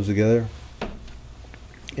lot of clubs together,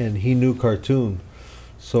 and he knew Cartoon.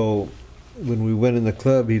 So when we went in the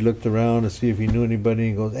club, he looked around to see if he knew anybody,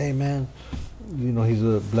 and he goes, hey man, you know, he's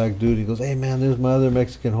a black dude. He goes, hey man, there's my other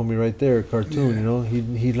Mexican homie right there, Cartoon. You know,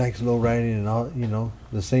 he likes low riding and all, you know,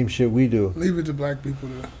 the same shit we do. Leave it to black people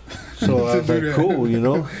to. So I was like, cool, you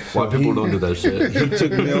know. White people don't do that shit. He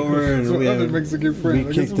took me over and we Mexican friends.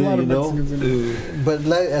 We kicked it, you know. But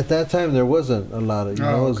like, at that time there wasn't a lot of, you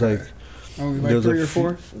know, it was like only like 3 or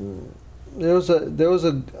 4. There was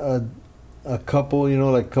a couple, you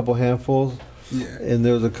know, like a couple handfuls. Yeah. And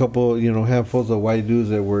there was a couple, you know, handfuls of white dudes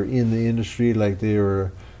that were in the industry, like they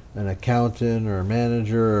were an accountant or a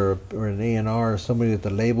manager or an A&R or somebody at the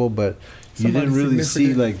label, but you didn't really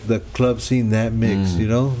see like the club scene that mixed, you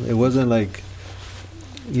know. It wasn't like,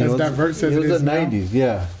 you know, diverse as it was the now. 90s,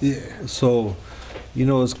 yeah. So, you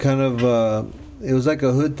know, it's kind of it was like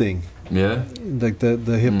a hood thing, like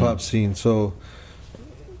the hip hop scene. So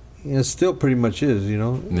it still pretty much is, you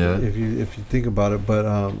know, if you think about it.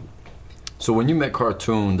 But so when you met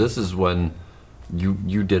Cartoon, this is when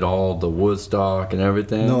you did all the Woodstock and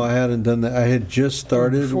everything? No, I hadn't done that. I had just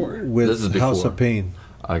started with House of Pain.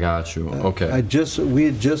 I got you. Okay. We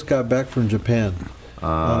had just got back from Japan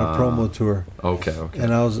on a promo tour. Okay.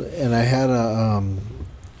 And I had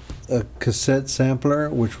a cassette sampler,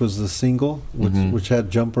 which was the single, which had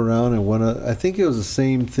Jump Around, and I think it was the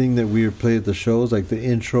same thing that we would play at the shows, like the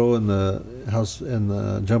intro and the house and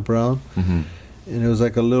the Jump Around. And it was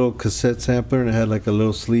like a little cassette sampler, and it had like a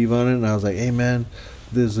little sleeve on it. And I was like, "Hey man,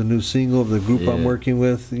 this is a new single of the group I'm Yeah. working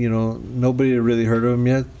with. You know, nobody had really heard of him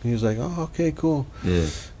yet. He was like, oh, okay, cool. Yeah.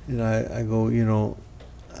 And I go, you know,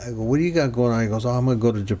 what do you got going on? He goes, oh, I'm going to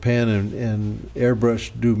go to Japan and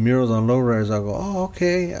airbrush, do murals on lowriders. I go, oh,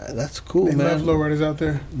 okay, that's cool, They love man. lowriders out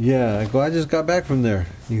there. Yeah, I go, I just got back from there.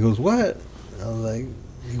 He goes, what? I was like,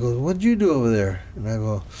 he goes, what'd you do over there? And I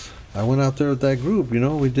go, I went out there with that group, you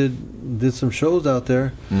know, we did some shows out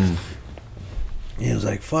there. Mm. He was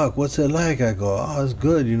like, fuck, what's it like? I go, oh, it's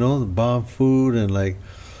good, you know, the bomb food and like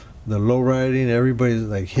the low riding, everybody's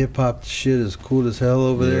like hip hop shit is cool as hell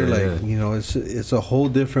over there. Yeah. Like, you know, it's a whole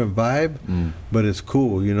different vibe, but it's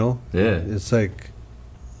cool, you know? Yeah. It's like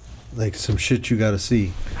some shit you gotta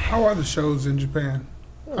see. How are the shows in Japan?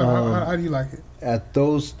 How do you like it? At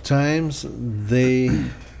those times, they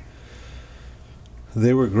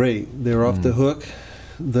were great. They were off the hook.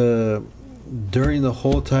 During the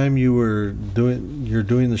whole time you're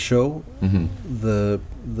doing the show, Mm-hmm.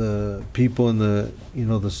 the people in the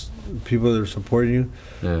people that are supporting you,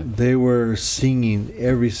 Yeah. they were singing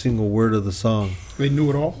every single word of the song. They knew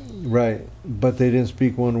it all. Right, but they didn't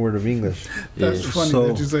speak one word of English. That's Yeah. funny So-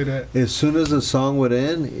 that you say that. As soon as the song would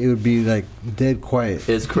end, it would be like dead quiet.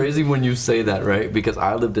 It's crazy when you say that, right? Because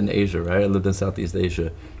I lived in Asia, right? I lived in Southeast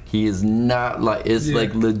Asia. He is not like, it's Yeah.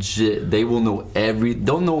 like legit. They will know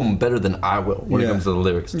they'll know him better than I will when it Yeah. comes to the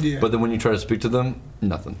lyrics. Yeah. But then when you try to speak to them,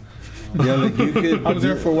 nothing. Yeah, like you could. I was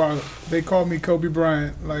there for a while. They called me Kobe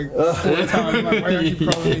Bryant like 4 times. Like, why you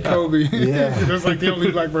keep calling me Kobe? Yeah. That's like the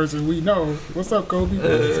only black person we know. What's up, Kobe?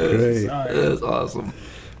 great. All right. That's awesome.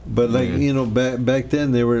 But like Yeah. you know, back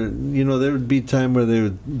then they were, you know, there would be time where they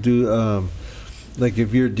would do, like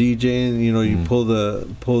if you're DJing, you know, you pull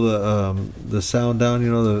the sound down,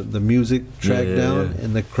 you know, the music track Yeah, down, yeah.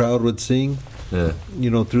 and the crowd would sing, Yeah. you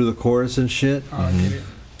know, through the chorus and shit. Oh, I get it.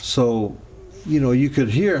 So, you know, you could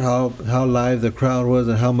hear how live the crowd was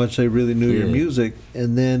and how much they really knew your Yeah. music.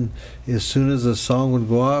 And then as soon as the song would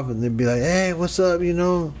go off, and they'd be like, "Hey, what's up? You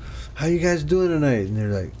know, how you guys doing tonight?" And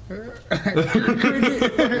they're like,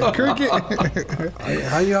 Cricket.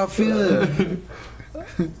 "How y'all feeling?"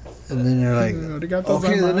 And then they're like, They got those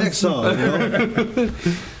 "Okay, the online. next song." You know?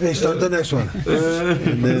 Hey, start the next one.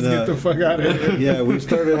 And Let's then, get the fuck out of here. yeah, we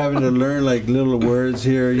started having to learn like little words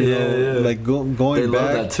here, you Yeah, know, yeah. like going They love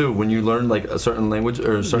back. that too. When you learn like a certain language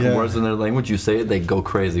or certain Yeah. words in their language, you say it, they go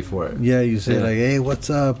crazy for it. Yeah, you say Yeah. like, "Hey, what's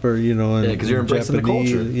up?" Or you know, Yeah, 'cause you're embracing the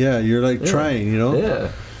Japanese. culture. Yeah, you're like Yeah. trying, you know. Yeah.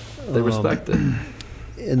 They respect it.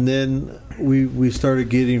 And then we started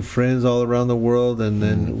getting friends all around the world, and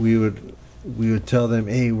then we would tell them,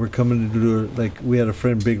 "Hey, we're coming to do like we had a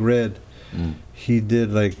friend, Big Red. Mm. He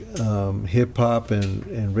did like hip hop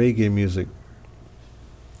and reggae music,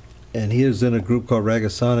 and he was in a group called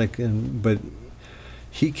Ragasonic, but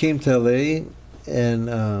he came to LA,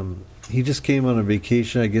 and he just came on a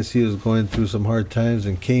vacation. I guess he was going through some hard times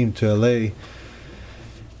and came to LA."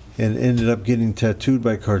 And ended up getting tattooed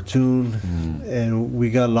by Cartoon, and we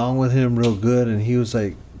got along with him real good, and he was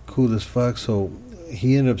like cool as fuck. So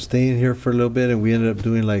he ended up staying here for a little bit, and we ended up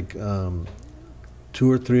doing like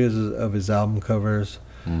 2 or 3 of his album covers.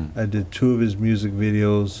 I did 2 of his music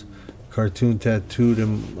videos. Cartoon tattooed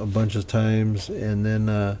him a bunch of times, and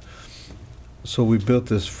then so we built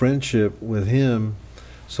this friendship with him,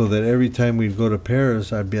 so that every time we'd go to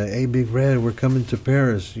Paris, I'd be like, "Hey, Big Red, we're coming to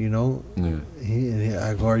Paris," you know. Yeah.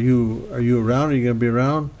 I go, "Are you around? Are you gonna be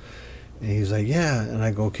around?" And he's like, "Yeah." And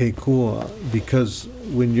I go, "Okay, cool." Because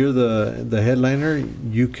when you're the headliner,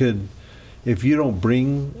 you could, if you don't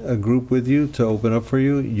bring a group with you to open up for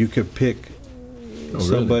you, you could pick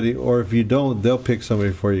somebody, or if you don't, they'll pick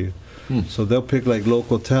somebody for you. So they'll pick like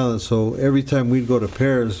local talent. So every time we'd go to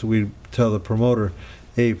Paris, we'd tell the promoter,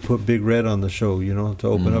 "Hey, put Big Red on the show," you know, to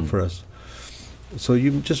open up for us. So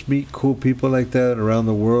you just meet cool people like that around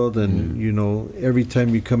the world, and you know, every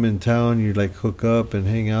time you come in town, you like hook up and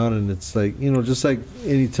hang out, and it's like, you know, just like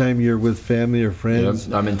anytime you're with family or friends.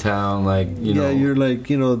 Yep. I'm in town, like, you know. Yeah, you're like,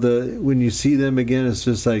 you know, when you see them again, it's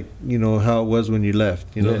just like, you know, how it was when you left.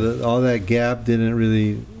 You know, Yeah. all that gap didn't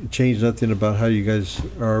really change nothing about how you guys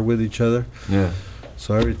are with each other. Yeah.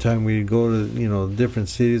 So every time we go to, you know, different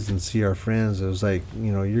cities and see our friends, it was like,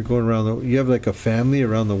 you know, you're going around, you have like a family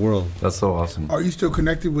around the world. That's so awesome. Are you still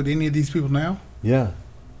connected with any of these people now? Yeah.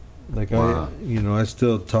 Like Wow. I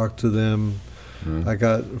still talk to them. Mm. I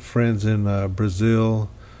got friends in Brazil,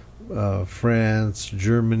 France,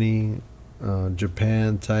 Germany,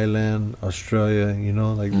 Japan, Thailand, Australia, you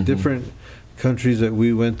know, like different countries that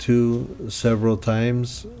we went to several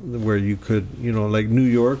times where you could, you know, like New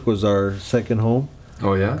York was our second home.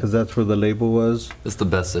 Oh, yeah? Because that's where the label was. It's the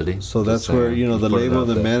best city. So Just that's where, saying. you know, the Put it label, out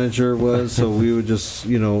the there. manager was. So we would just,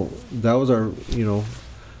 you know, that was our, you know,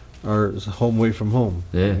 our home away from home.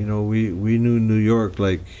 Yeah. You know, we knew New York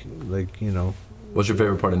like you know. What's your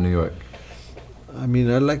favorite part of New York? I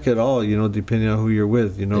mean, I like it all, you know, depending on who you're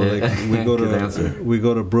with. You know, Yeah. like we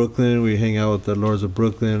go to Brooklyn, we hang out with the Lords of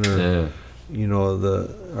Brooklyn, or you know,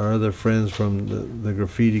 our other friends from the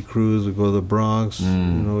graffiti crews. We go to the Bronx. You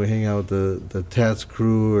know, we hang out with the Tats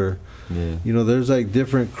crew, or you know, there's like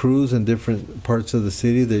different crews in different parts of the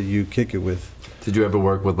city that you kick it with. Did you ever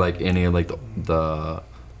work with like any of like the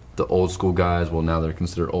old school guys? Well, now they're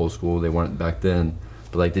considered old school. They weren't back then.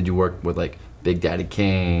 But like, did you work with like Big Daddy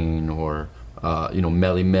Kane or you know,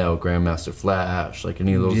 Melly Mel, Grandmaster Flash, like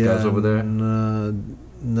any of those guys over there?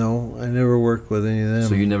 No, I never worked with any of them.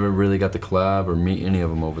 So you never really got to collab or meet any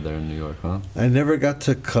of them over there in New York, huh? I never got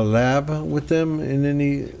to collab with them in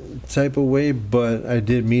any type of way, but I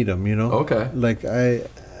did meet them, you know? Okay. Like,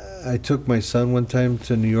 I took my son one time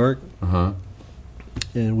to New York,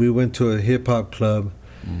 and we went to a hip-hop club,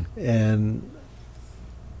 and,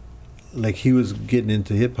 like, he was getting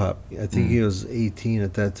into hip-hop. I think he was 18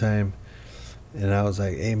 at that time. And I was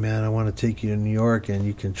like, hey, man, I want to take you to New York, and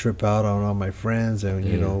you can trip out on all my friends, and,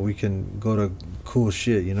 you know, we can go to cool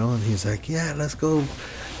shit, you know? And he's like, yeah, let's go.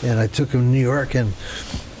 And I took him to New York, and,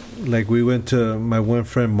 like, we went to my one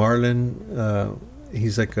friend, Marlon.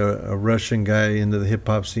 He's, like, a Russian guy into the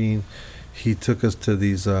hip-hop scene. He took us to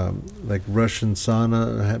these, like, Russian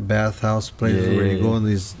sauna bathhouse places where you go in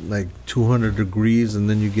these, like, 200 degrees, and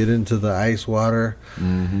then you get into the ice water,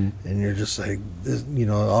 and you're just like, this, you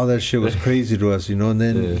know, all that shit was crazy to us, you know. And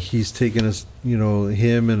then he's taking us, you know,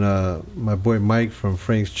 him and my boy Mike from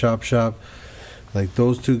Frank's Chop Shop. Like,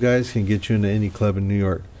 those two guys can get you into any club in New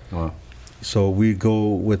York. Wow. So we go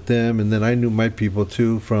with them, and then I knew my people,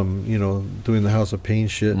 too, from, you know, doing the House of Pain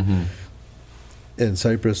shit in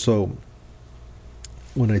Cyprus. So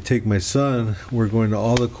when I take my son, we're going to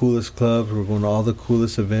all the coolest clubs, we're going to all the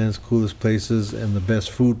coolest events, coolest places, and the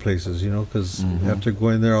best food places, you know, because after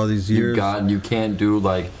going there all these years... You can't do,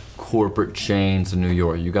 like, corporate chains in New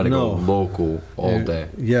York. You got to go local all day.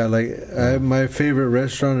 Yeah, like, my favorite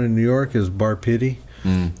restaurant in New York is Bar Pitti.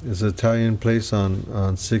 It's an Italian place on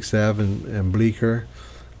 6th Ave and Bleecker.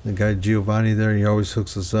 The guy Giovanni there, he always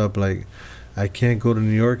hooks us up. Like, I can't go to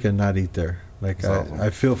New York and not eat there. Like, I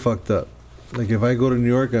feel fucked up. Like, if I go to New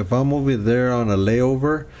York, if I'm over there on a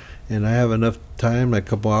layover and I have enough time, like a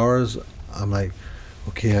couple hours, I'm like,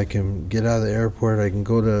 okay, I can get out of the airport, I can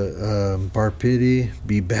go to Bar Pitti,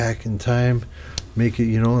 be back in time, make it,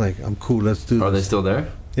 you know, like, I'm cool, let's do this. Are they still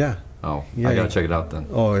there? Yeah. Oh, yeah, I gotta check it out then.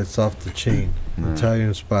 Oh, it's off the chain.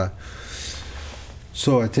 Italian spot.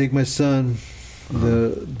 So I take my son,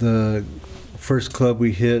 the first club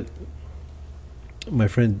we hit, my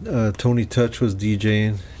friend Tony Touch was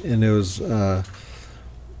DJing, and it was,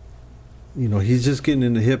 you know, he's just getting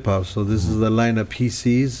into hip hop. So this is the lineup he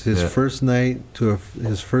sees. His first night to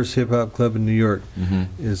his first hip hop club in New York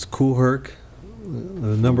is Kool Herc,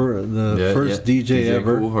 the first DJ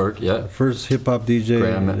ever. Kool Herc, first hip hop DJ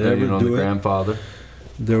ever you know, do the it. grandfather.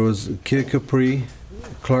 There was Kid Capri,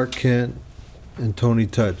 Clark Kent, and Tony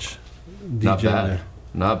Touch. Not bad. There.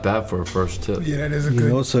 Not bad for a first tip. Yeah, that is a good. You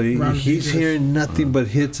know, so he's hearing nothing but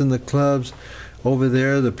hits in the clubs. Over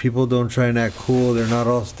there, the people don't try and act cool. They're not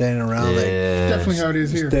all standing around like definitely how it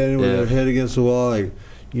is here. Standing with their head against the wall, like,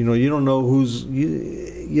 you know, you don't know who's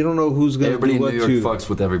you don't know who's gonna everybody do what. Everybody in New York fucks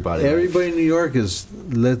with everybody. Everybody in New York is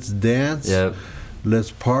let's dance,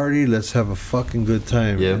 let's party, let's have a fucking good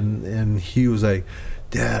time. And he was like,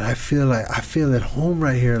 Dad, I feel at home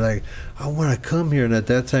right here. Like, I want to come here. And at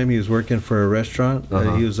that time, he was working for a restaurant.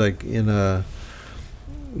 He was like in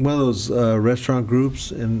one of those restaurant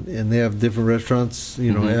groups, and they have different restaurants,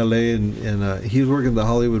 you know, L.A. and he was working at the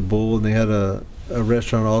Hollywood Bowl, and they had a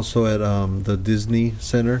restaurant also at the Disney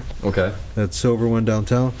Center. Okay. That silver one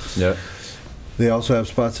downtown. Yeah. They also have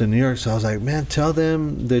spots in New York, so I was like, man, tell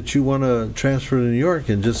them that you want to transfer to New York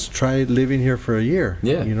and just try living here for a year.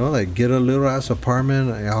 Yeah. You know, like, get a little ass apartment.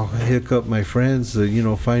 I'll hook up my friends to, you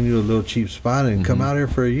know, find you a little cheap spot and come out here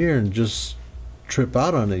for a year and just trip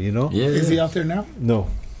out on it, you know? Yeah. Is he out there now? No.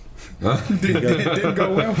 Didn't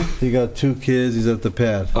go well? He got 2 kids. He's at the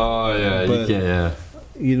pad. Oh, yeah. But, you can't,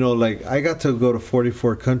 you know, like, I got to go to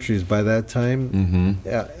 44 countries by that time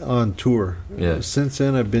on tour. Yeah. Since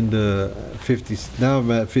then, I've been to 50. Now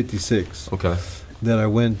I'm at 56. Okay. That I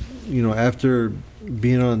went, you know, after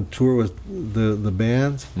being on tour with the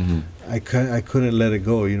bands, I couldn't let it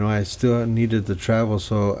go. You know, I still needed to travel,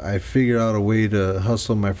 so I figured out a way to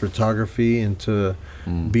hustle my photography into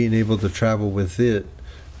being able to travel with it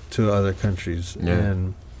to other countries. Yeah.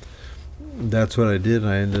 And that's what I did, and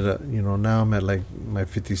I ended up, you know, now I'm at like my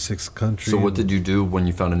 56th country. So what did you do when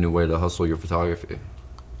you found a new way to hustle your photography?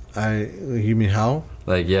 You mean how?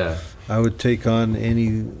 Like, yeah. I would take on any,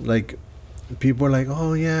 like, people are like,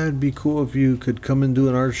 oh yeah, it'd be cool if you could come and do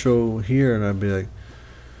an art show here, and I'd be like,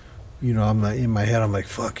 you know, I'm like, in my head, I'm like,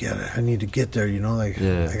 fuck yeah, I need to get there, you know, like,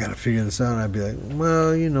 I gotta figure this out. And I'd be like,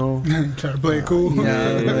 well, you know, try to play it cool.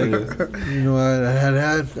 yeah, like, you know,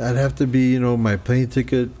 I'd have to be, you know, my plane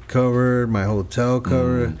ticket covered, my hotel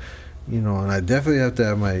covered, you know, and I definitely have to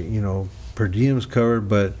have my, you know, per diems covered,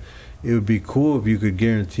 but it would be cool if you could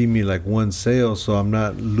guarantee me like one sale, so I'm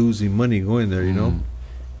not losing money going there, you know.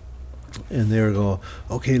 And they would go,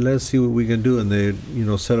 okay, let's see what we can do. And they, you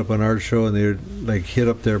know, set up an art show, and they would like hit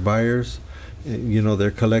up their buyers, you know,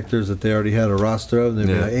 their collectors that they already had a roster of. And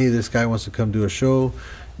they'd be like, hey, this guy wants to come do a show.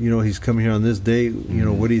 You know, he's coming here on this date. You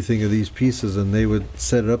know, what do you think of these pieces? And they would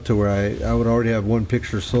set it up to where I would already have one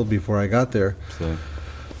picture sold before I got there.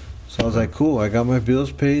 So I was like, cool, I got my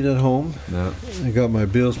bills paid at home. I got my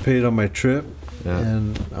bills paid on my trip.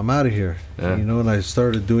 And I'm out of here. You know, and I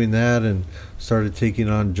started doing that and started taking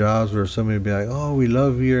on jobs where somebody would be like, oh, we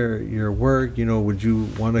love your work. You know, would you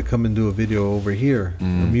want to come and do a video over here, a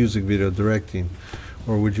music video directing?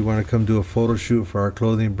 Or would you want to come do a photo shoot for our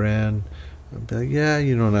clothing brand? I'd be like, yeah,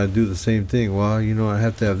 you know, and I'd do the same thing. Well, you know, I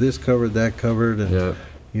have to have this covered, that covered. And,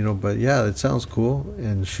 you know, but yeah, it sounds cool.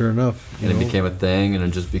 And sure enough. And it became a thing, and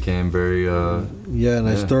it just became very... and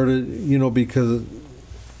I started, you know, because...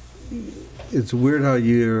 It's weird how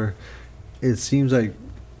it seems like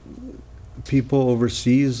people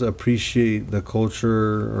overseas appreciate the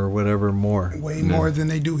culture or whatever more. Way more than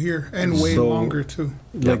they do here, and way longer too.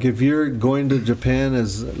 Like if you're going to Japan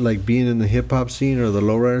as like being in the hip hop scene or the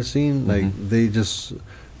lowrider scene, like they just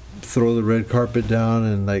throw the red carpet down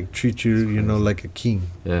and like treat you, you know, like a king.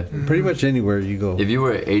 Pretty much anywhere you go. If you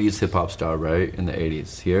were an 80s hip hop star, right, in the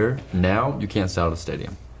 80s, here, now you can't sell at a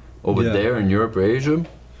stadium. Over there in Europe or Asia,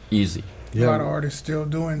 easy. A lot of artists still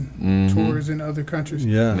doing tours in other countries.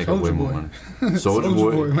 Make way more money. Soulja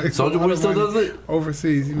Boy still does it?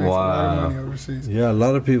 Overseas. He makes a lot of money overseas. Yeah, a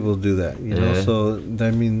lot of people do that, you know. So,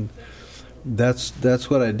 I mean, that's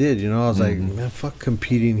what I did, you know. I was like, man, fuck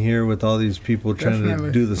competing here with all these people trying to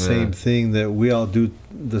do the same thing that we all do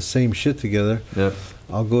the same shit together.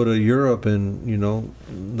 I'll go to Europe and, you know,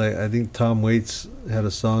 like I think Tom Waits had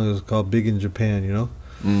a song that was called Big in Japan, you know.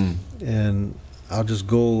 And I'll just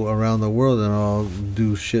go around the world and I'll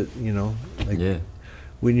do shit, you know. Like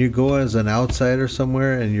when you go as an outsider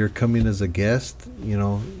somewhere and you're coming as a guest, you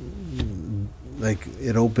know, like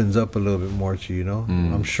it opens up a little bit more to you, know.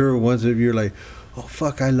 I'm sure once if you're like, oh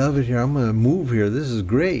fuck, I love it here, I'm gonna move here, this is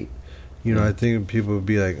great, you know. I think people would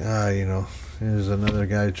be like, you know, there's another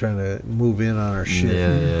guy trying to move in on our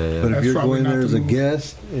shit. But if you're going there as a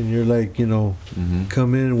guest and you're like, you know,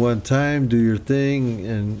 come in one time, do your thing,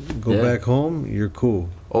 and go back home, you're cool.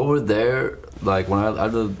 Over there, like when I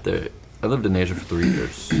lived there, I lived in Asia for 3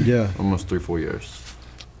 years. Almost 3-4 years.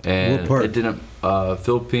 And what part? It didn't.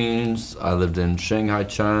 Philippines. I lived in Shanghai,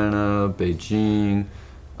 China, Beijing,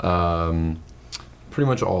 pretty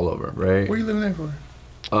much all over. Right. Where you living there for?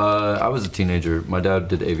 I was a teenager. My dad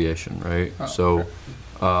did aviation, right? So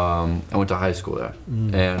I went to high school there.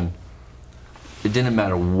 And it didn't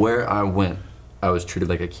matter where I went, I was treated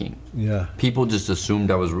like a king. People just assumed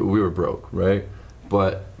we were broke, right?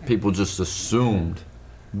 But people just assumed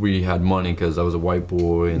we had money because I was a white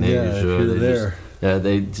boy in Asia.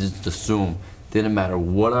 They just assumed. Didn't matter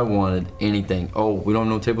what I wanted, anything. Oh, we don't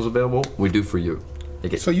know tables available? We do for you.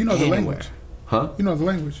 So you know the language? Huh? You know the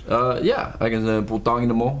language? Yeah, I can say putang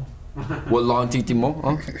ina mo. What long titi mo?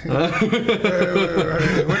 What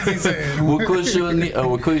is he saying?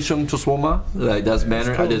 Like that's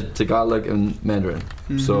Mandarin. Cool. I did Tagalog and Mandarin.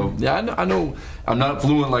 So yeah, I know. I'm not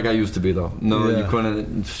fluent like I used to be though. No, you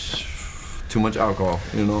couldn't. Too much alcohol,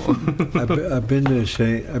 you know. I've been to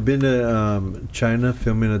China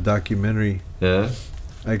filming a documentary.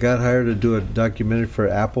 I got hired to do a documentary for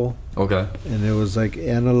Apple. And it was like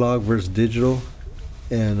analog versus digital.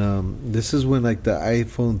 And this is when like the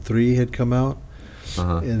iPhone 3 had come out.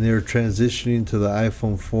 And they were transitioning to the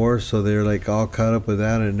iPhone 4, so they were like all caught up with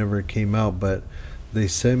that, and it never came out. But they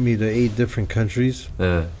sent me to 8 different countries.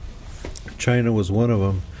 China was one of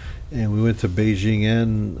them. And we went to Beijing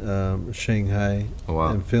and Shanghai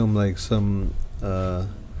and filmed like some, I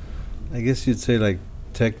guess you'd say like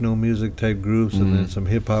techno music type groups and then some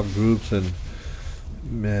hip hop groups, and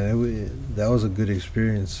man, that was a good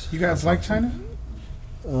experience. You guys like China?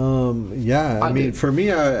 I mean, for me,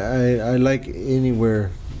 I like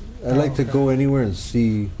anywhere. I like to go anywhere and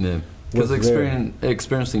see Because what's there.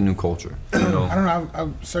 experiencing new culture, you know. I don't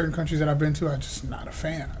know. Certain countries that I've been to, I'm just not a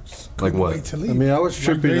fan. I just Like couldn't what? wait to leave. I mean, I was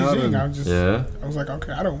tripping out Beijing, on- I was like,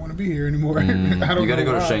 okay, I don't want to be here anymore. I don't You gotta know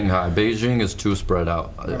go to why. Shanghai. Beijing is too spread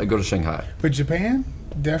out. I go to Shanghai. But Japan,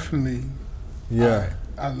 definitely. Yeah.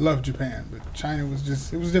 I love Japan, but China was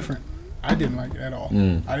just, it was different. I didn't like it at all.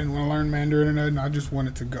 Mm. I didn't want to learn Mandarin or nothing. I just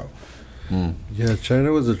wanted to go. Mm. Yeah,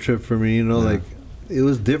 China was a trip for me. You know, Yeah. like it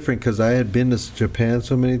was different because I had been to Japan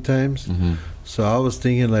so many times. Hmm. So I was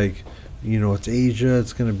thinking like, you know, it's Asia.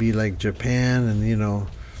 It's gonna be like Japan, and you know,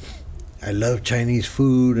 I love Chinese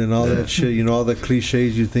food and all Yeah. that shit. You know, all the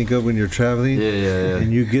cliches you think of when you're traveling. Yeah, yeah,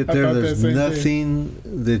 And yeah. you get I there, thought there's that same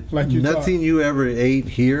nothing that Like you nothing you ever ate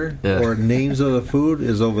here Yeah. or names of the food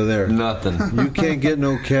is over there. Nothing. You can't get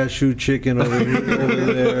no cashew chicken over here,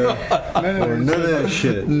 over there, or none of that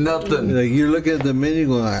shit. Nothing. Like you're looking at the menu,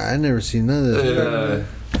 going, I never seen none of this. Yeah.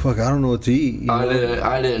 Fuck, I don't know what to eat. You know?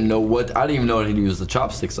 I didn't know what. I didn't even know how to use the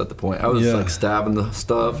chopsticks at the point. I was Yeah. like stabbing the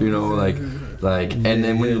stuff, you know, like, and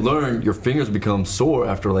then when you learn, your fingers become sore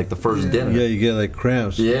after like the first dinner. Yeah, you get like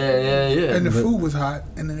cramps. Yeah. And the But- food was hot,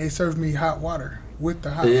 and then they served me hot water with the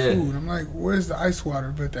hot Yeah. food. I'm like, where's the ice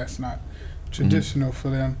water? But that's not traditional for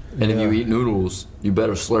them. And if you Yeah. eat noodles, you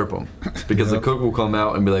better slurp them because the Yep. cook will come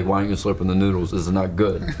out and be like, "Why aren't you slurping the noodles? This is not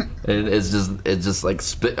good." And it's just like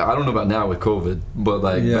spit. I don't know about now with COVID, but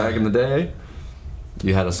like Yeah. back in the day,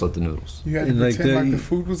 you had to slurp the noodles. You had to And like pretend that, like you- the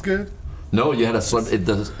food was good. No, you had to slurp.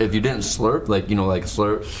 If you didn't slurp, like you know, like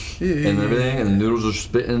slurp Yeah, and everything, and the noodles are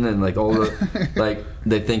spitting and like all the, like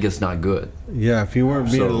they think it's not good. Yeah, if you weren't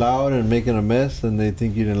being So- loud and making a mess, then they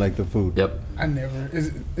think you didn't like the food. Yep. I never.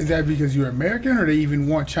 Is that because you're American, or they even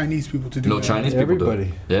want Chinese people to do No, that? Chinese people do. Everybody.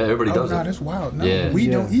 It. Yeah, everybody Oh, does no, it. that's wild. No, Yeah. we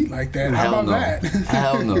Yeah. don't eat like that. How Hell about no. that?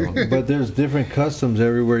 Hell no. But there's different customs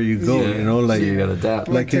everywhere you go. Yeah. You know, like so you gotta adapt.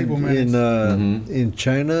 Like like in table manners. Mhm. in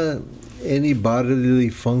China, any bodily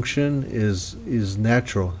function is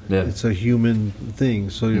natural. Yeah. It's a human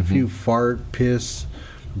thing. So if Mhm. you fart, piss,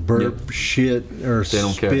 burp, shit, or They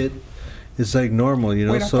don't care. spit, it's like normal. You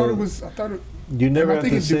know. Wait, I so thought it was. I thought it. you never I have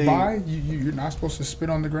think to in say. Dubai, you're not supposed to spit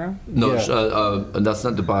on the ground. No, Yeah. that's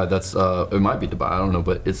not Dubai. That's it might be Dubai. I don't know,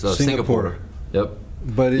 but it's Singapore. Singapore. Yep.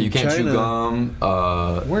 But in You can't chew China,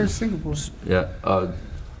 gum. Where's Singapore? Is Yeah.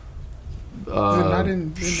 it not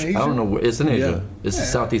in Asia? I don't know. It's in Asia. Yeah. It's Yeah.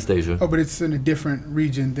 Southeast Asia. Oh, but it's in a different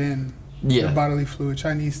region than the Yeah. bodily fluid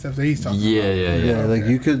Chinese stuff that he's talking Yeah, about. yeah, yeah. yeah, like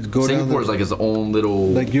you could go Singapore's down. like its own little.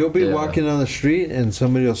 Like you'll be yeah. walking down the street and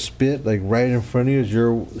somebody will spit like right in front of you as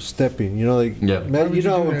you're stepping. You know, like Yeah. Why man, would you you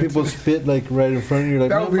know do when that? people spit like right in front of you, like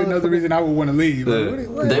That "No, would be another motherfucker." reason I would want to leave. Like,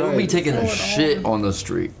 what- They would be what taking is a going shit on the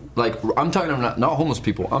street. Like I'm talking about not homeless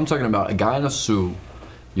people. I'm talking about a guy in a suit.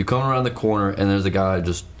 You come around the corner and there's a guy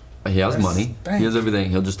just he has That's money. stank. He has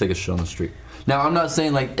everything. He'll just take a shit on the street. Now I'm not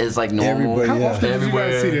saying like it's like normal Everybody, How yeah. often did you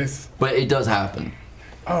everywhere, guys see this? but it does happen.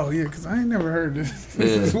 Oh yeah, because I ain't never heard this.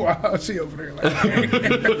 This Yeah. is wild. She over there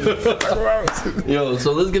like, gross. Yo,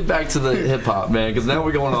 so let's get back to the hip hop, man, because now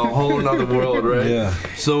we're going on a whole nother world, right? Yeah.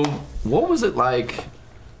 So, what was it like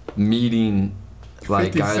meeting,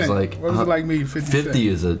 like 50 guys Cent. like What was it like meeting 50 50 Cent?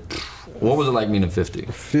 is a. What was it like meeting 50?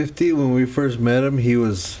 50 when we first met him, he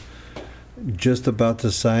was just about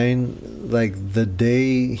to sign. Like the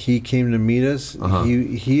day he came to meet us, Uh-huh.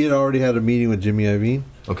 he had already had a meeting with Jimmy Iovine,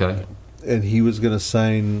 Okay. and he was gonna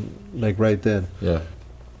sign like right then. Yeah.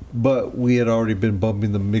 But we had already been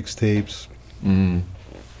bumping the mixtapes. Mm.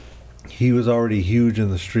 He was already huge in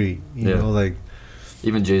the street. You Yeah. know, like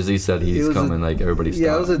Even Jay Z said It he's was coming. Like everybody stopped.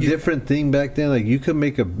 yeah, it was a different thing back then. Like you could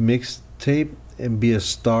make a mixtape and be a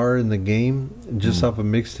star in the game just Mm. off of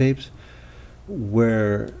mixtapes,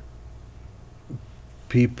 where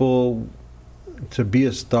people to be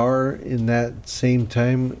a star in that same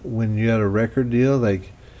time when you had a record deal,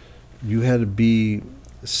 like you had to be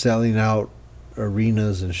selling out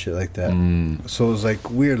arenas and shit like that. Mm. So it was like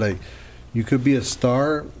weird. Like you could be a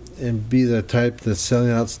star and be the type that's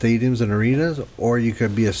selling out stadiums and arenas, or you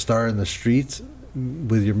could be a star in the streets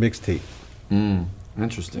with your mixtape. Mm.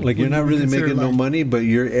 Interesting. Like you're Would not you really consider, making no like- money, but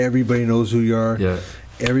everybody knows who you are. yeah.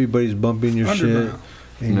 Everybody's bumping your shit, Underground.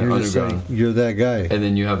 and Yeah, you're just like underground. you're that guy. And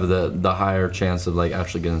then you have the higher chance of like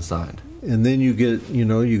actually getting signed. And then you get, you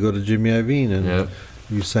go to Jimmy Iovine and Yep.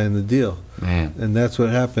 you sign the deal. Man. And that's what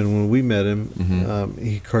happened when we met him. Mhm.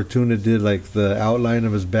 He cartooned did like the outline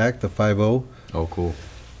of his back, the 5-0. Oh, cool.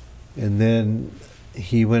 And then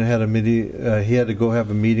he went and had a meeting. He had to go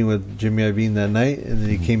have a meeting with Jimmy Iovine that night, and then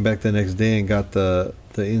he Mhm. came back the next day and got the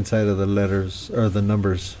inside of the letters or the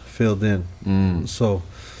numbers filled in. Mm. So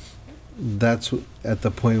that's at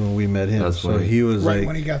the point when we met him. That's so when- he was Right like,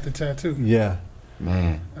 when he got the tattoo. yeah.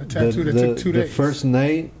 Man. A tattoo that took 2 the days. first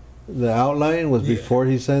night the outline was Yeah. before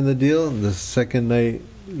he signed the deal. The second night,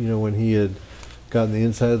 when he had gotten the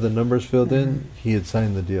inside of the numbers filled in, he had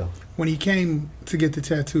signed the deal. When he came to get the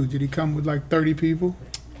tattoo, did he come with like 30 people?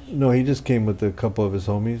 No, he just came with a couple of his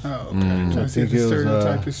homies. Oh, okay. Trying to see if think the it was,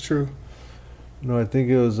 stereotype is true. No, I think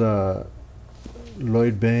it was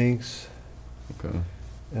Lloyd Banks Okay.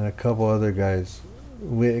 and a couple other guys.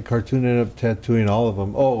 Cartoon ended up tattooing all of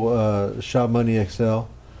them. Shot Money XL.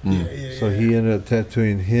 Mm. Yeah. So he ended up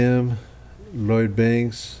tattooing him, Lloyd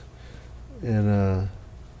Banks, and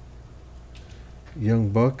Young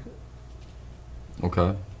Buck.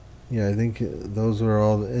 Okay. Yeah, I think those were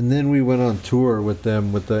all. And then we went on tour with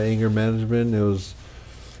them with the anger management. It was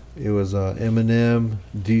Eminem,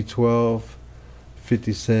 D12,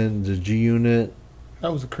 50 Cent, the G Unit,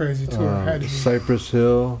 That was a crazy tour. Had to be. Cypress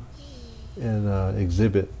Hill, and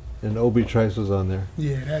Exhibit, and Obi Trice was on there.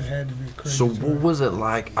 Yeah, that had to be a crazy So tour. what was it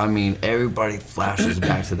like? I mean, everybody flashes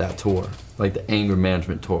back to that tour, like the anger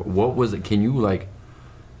management tour. What was it? Can you like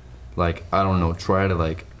I don't know, try to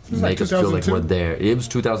like was make like us feel like 2002. we're there? It was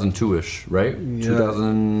 2002ish, right? Yeah.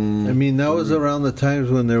 2000. I mean, that was around the times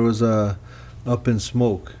when there was Up in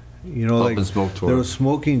Smoke. Up like in Smoke tour. there was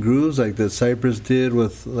Smoking Grooves like that Cypress did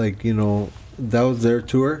with that was their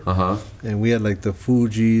tour. And we had like the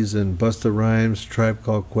Fugees and Busta Rhymes, Tribe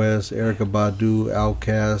Called Quest, Erykah Badu,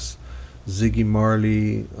 Outkast, Ziggy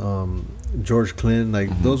Marley, George Clinton.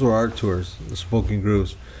 Like those were our tours, the Smoking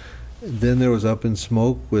Grooves. Then there was Up in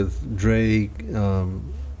Smoke with Drake,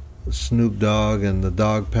 Snoop Dogg, and the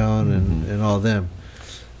Dog Pound, and all them.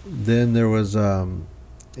 Then there was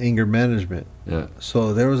Anger Management. Yeah.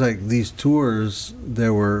 So there was like these tours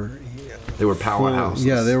that were They were powerhouses.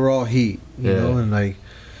 yeah, they were all heat, you know, and like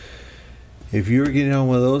if you were getting on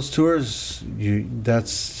one of those tours,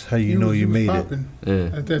 that's how you know was- you was made popping Yeah.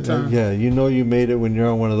 at that time. Yeah, you know you made it when you're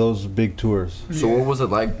on one of those big tours. So what was it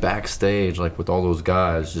like backstage, like with all those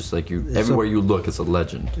guys? Just like everywhere you look, it's a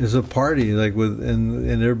legend. It's a party, like and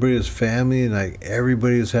everybody was family, and like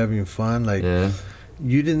everybody was having fun. Like Yeah.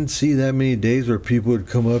 you didn't see that many days where people would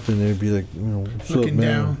come up and they'd be like, what's Looking up,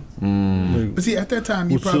 man? down. Like, But see, at that time,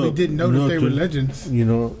 you What's probably up? didn't know that they were Nothing. legends.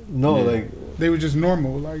 no, Yeah. like They were just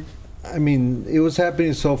normal. Like, I mean, it was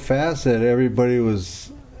happening so fast that everybody was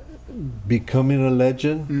becoming a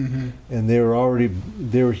legend, and they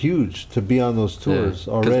were huge to be on those tours Because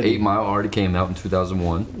already. 8 Mile already came out in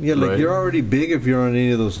 2001. Yeah, like right? you're already big if you're on any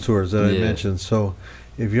of those tours that I Yeah. mentioned. So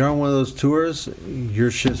if you're on one of those tours, your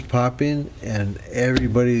shit's popping, and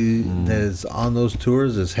everybody that is on those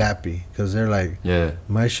tours is happy because they're like, Yeah.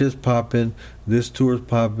 my shit's popping, this tour's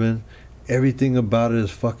popping, everything about it is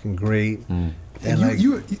fucking great. and And like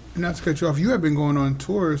you, not to cut you off, you have been going on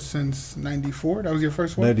tours since '94. That was your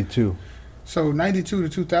first one. 92. So '92 to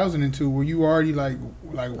 2002, were you already like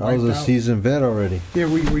I was wiped a out? seasoned vet already. Yeah,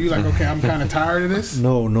 were you like, okay, I'm kind of tired of this?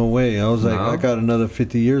 No way. I was like, No? I got another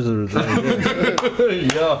 50 years of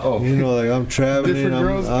Yo. You know, like I'm traveling. Different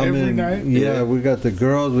girls I'm every in, night? Yeah, we got the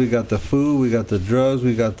girls, we got the food, we got the drugs,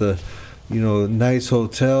 we got the, nice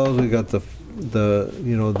hotels, we got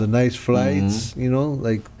the nice flights.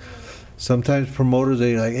 Like sometimes promoters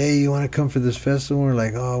they like, hey, you want to come for this festival? We're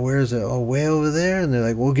like, oh, where is it? Oh, way over there. And they're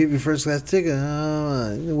like, we'll give you first class ticket.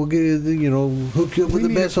 We'll give you hook you up with We the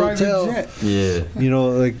need a best private hotel. jet. Yeah.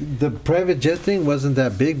 Like the private jet thing wasn't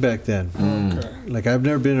that big back then. Okay. Like I've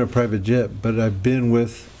never been in a private jet, but I've been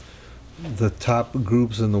with the top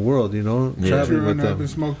groups in the world, Yeah. traveling True, with Up and them.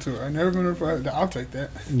 Smoke tour. I never been to a private. I'll take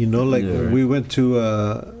that. Like Yeah. we went to,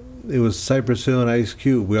 it was Cypress Hill and Ice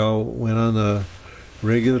Cube. We all went on a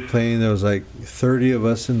regular plane. There was like 30 of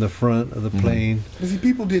us in the front of the plane. But see,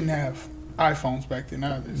 people didn't have iPhones back then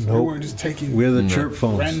either. So they Nope. weren't just taking We had the No. chirp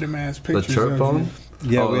phones. random ass The pictures. chirp of phone?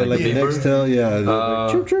 you. Yeah, Oh, we had like like beeper? Nextel. Yeah, they're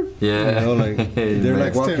like, chirp chirp. Yeah. They're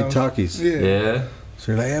like Nextels. walkie-talkies. Yeah. Yeah.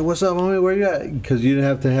 So you're like, hey, what's up, homie? Where you at? Because you didn't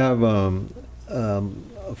have to have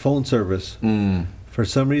phone service. For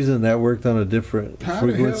some reason, that worked on a different How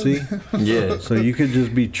the hell- frequency. Yeah. So you could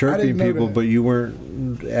just be chirping know people, that. but you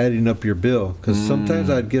weren't adding up your bill. Because sometimes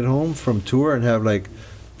I'd get home from tour and have like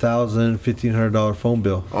 $1,000, $1,500 phone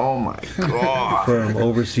bill Oh my god. from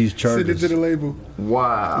overseas Send it to charges. the label.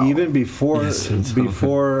 Wow. Even before Yes, it's-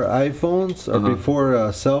 before iPhones or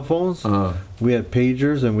before cell phones, we had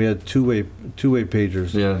pagers and we had two-way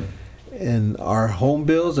pagers. Yeah. And our home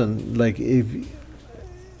bills and like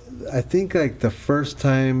I think like the first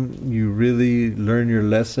time you really learn your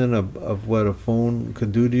lesson of what a phone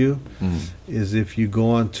could do to you is if you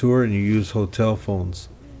go on tour and you use hotel phones,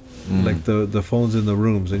 like the phones in the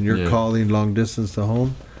rooms, and you're Yeah. calling long distance to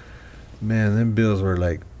home. Man, them bills were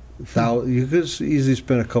like you could easily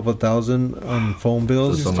spend a couple $1,000 on phone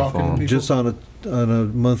bills Just on the talking to phone. people. just on a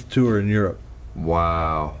month tour in Europe.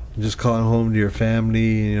 Wow. Just calling home to your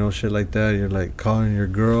family, shit like that. You're like calling your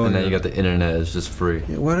girl. And then you got the internet. It's just free.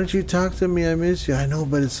 "Yeah, why don't you talk to me? I miss you." I know,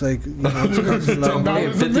 but it's like, it's costing a lot of money.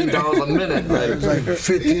 $15 a minute. It's like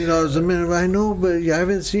 $15 a minute. I know, but I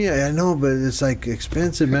haven't seen you. I know, but it's like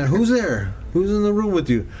expensive, man. Who's there? Who's in the room with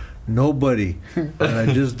you? Nobody. And I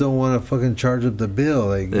just don't want to fucking charge up the bill.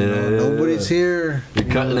 Like, nobody's here. You're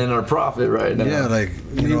cutting in our profit right now. Yeah, like,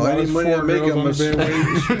 any Meanwhile, money I four make, girls I'm on going the to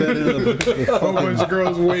bed spend it. a whole bunch of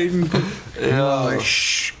girls waiting. Like,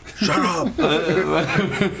 shh, shut up.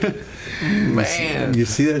 Man. You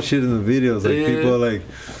see that shit in the videos. Like, Yeah. people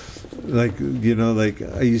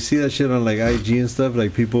you see that shit on, like, IG and stuff.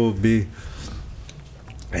 Like, people will be,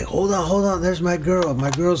 "Hey, hold on, there's my girl.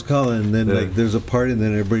 My girl's calling." And then, Yeah. like, there's a party, and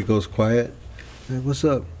then everybody goes quiet. Like, "What's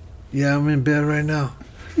up?" "Yeah, I'm in bed right now."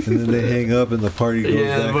 And then they hang up, and the party goes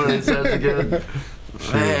Yeah, back. but it starts again. Wow.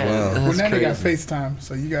 Man, Well, that's now they got crazy. FaceTime,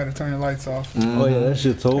 so you got to turn the lights off. Oh, yeah, that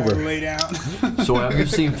shit's Gotta over. lay down. So have you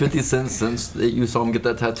seen 50 Cent since that you saw him get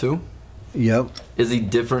that tattoo? Yep. Is he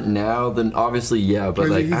different now than obviously? Yeah, but Or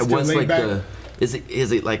is like he still what's laid like back? is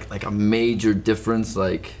it like a major difference?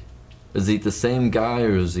 Like, is he the same guy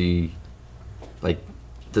or is he like?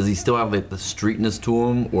 Does he still have like the streetness to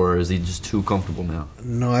him, or is he just too comfortable now?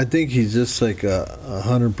 No, I think he's just like a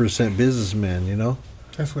 100% businessman,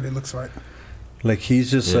 That's what it looks like. Like, he's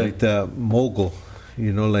just Yeah. like that mogul,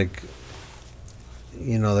 like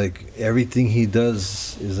everything he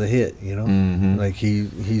does is a hit, Mhm. Like,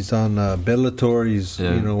 he's on Bellator, he's,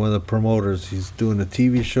 Yeah. one of the promoters. He's doing a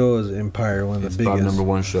TV show as Empire, one of It's the 5 biggest.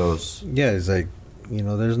 #1 shows. Yeah, it's like,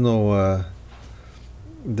 there's no,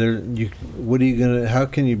 what are you gonna, how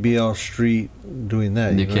can you be all street doing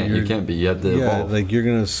that? You know? can't. You You're- can't be. You have to Yeah, evolve. like, you're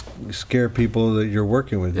gonna scare people that you're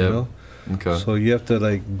working with, Yep. Okay. So you have to,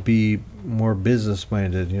 like, be more business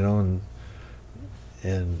minded, and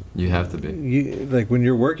You have to be. you, like, when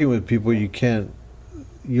you're working with people, you can't.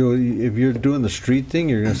 If you're doing the street thing,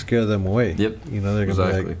 you're gonna scare them away. Yep. They're gonna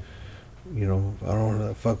Exactly. be like, I don't want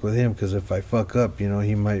to fuck with him because if I fuck up,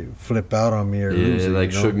 he might flip out on me or lose Yeah, it.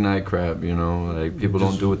 like you know? Suge Knight crap. Like people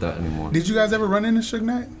don't do it that anymore. Did you guys ever run into Suge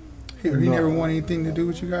Knight? He No. never want anything to do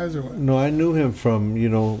with you guys, or what? No, I knew him from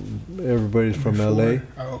everybody's from Before? LA,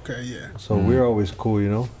 Oh, okay, yeah. so we're always cool.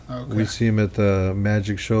 Okay. We see him at the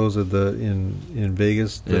magic shows in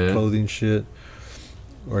Vegas, the Yeah. clothing shit.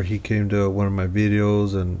 Or he came to one of my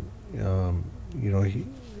videos, and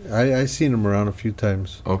I seen him around a few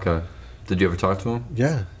times. Okay. Did you ever talk to him?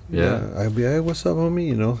 Yeah, Yeah. I'd be, "Hey, what's up,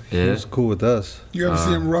 homie?" He Yeah. was cool with us. You ever see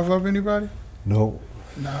him rough up anybody? No,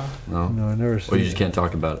 No. No. I never Or seen. you just can't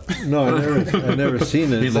talk about it. No, I never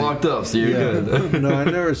seen it. He's Like, locked up, so you're yeah. good. No, I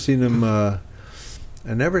never seen him. I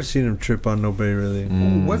never seen him trip on nobody really.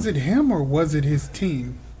 Mm. Was it him or was it his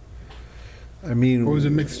team? I mean, Or was it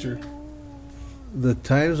a mixture? the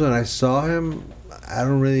times when I saw him, I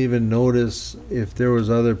don't really even notice if there was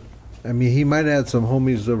other. I mean, he might have had some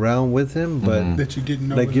homies around with him, but Mhm. That you didn't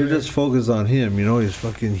know? like, was you're there? just focused on him. He's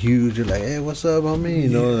fucking huge. You're like, "Hey, what's up,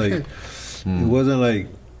 homie?" Like, it Mm. wasn't like,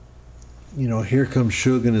 here comes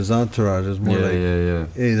Suge and his entourage. It's more Yeah, like, yeah.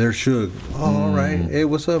 "Hey, there's Suge. Oh, all right. Mm. Hey,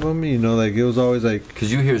 what's up, homie?" Like, it was always like,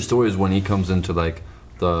 Because you hear stories when he comes into like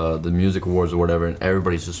the music awards or whatever, and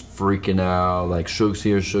everybody's just freaking out. Like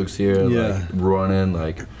Suge's here, Yeah. like running.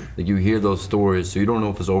 Like you hear those stories, so you don't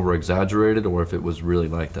know if it's over exaggerated or if it was really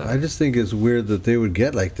like that. I just think it's weird that they would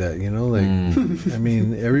get like that. Like, Mm. I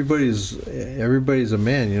mean, everybody's a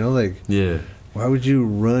man. Like, Yeah. why would you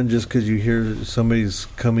run just because you hear somebody's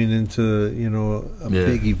coming into, a Yeah.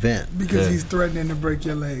 big event? Because Yeah. he's threatening to break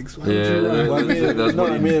your legs. Why Yeah, would you run? Well, I mean, That's no,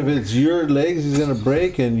 what I he- mean, if it's your legs he's gonna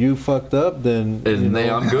break and you fucked up, then And hey,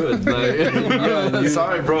 I'm good. Like, yeah,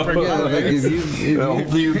 sorry, bro. yeah, like if you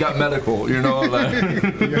Hopefully you got medical. Like,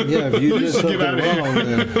 yeah, if you did Get something out of here. wrong,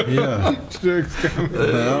 then yeah. Suge's coming.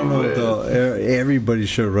 But I don't know though. Everybody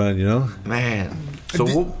should run, man.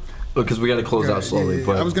 So because we got to close out slowly, Yeah,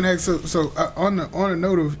 but I was gonna ask. So on a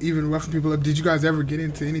note of even roughing people up, did you guys ever get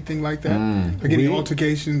into anything like that? Like any We-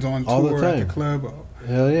 altercations on all the tour at the time. club?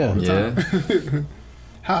 Hell yeah. yeah.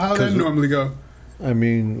 How that 'Cause normally go? I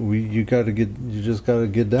mean, you just gotta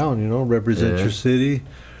get down, represent Yeah. your city,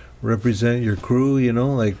 represent your crew,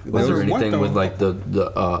 like Was there What, anything though? with like the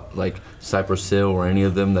like Cypress Hill or any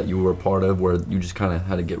of them that you were a part of where you just kind of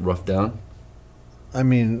had to get roughed down? I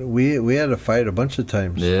mean, we had to fight a bunch of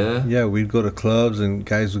times. Yeah. Yeah, we'd go to clubs and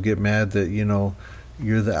guys would get mad that,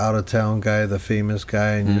 you're the out of town guy, the famous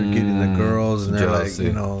guy, and you're getting the girls, and they're jealousy.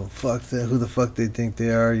 like, fuck that, who the fuck they think they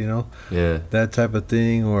are, Yeah. that type of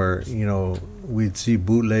thing. Or, we'd see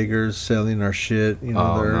bootleggers selling our shit, you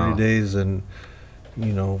know, the early days, and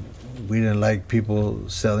you know, we didn't like people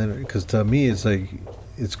selling it because to me it's like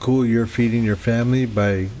it's cool you're feeding your family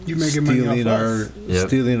by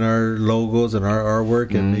stealing our logos and our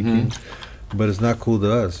artwork and making, but it's not cool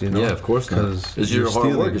to us, you know. Yeah, of course not. It's your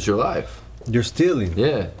hard work. It's your life. You're stealing.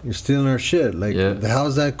 Yeah. You're stealing our shit. Like,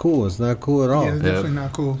 how's that cool? It's not cool at all. Yeah, it's definitely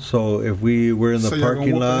not cool. So if we were in the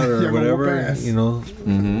parking lot or whatever, you know,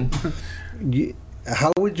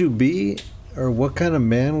 how would you be, or what kind of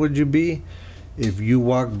man would you be if you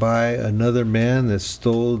walk by another man that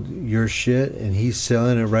stole your shit and he's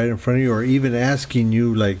selling it right in front of you, or even asking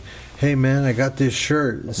you like, hey man, I got this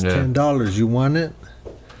shirt. It's $10. You want it?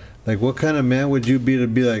 Like, what kind of man would you be to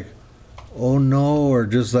be like, oh no, or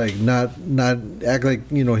just like not act like,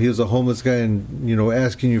 you know, he was a homeless guy and, you know,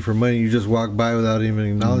 asking you for money, you just walk by without even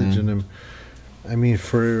acknowledging him. I mean,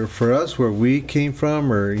 for us, where we came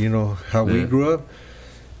from, or, you know, how we grew up,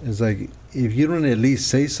 it's like, if you don't at least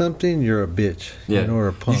say something, you're a bitch, you know, or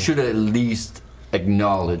a punk. You should at least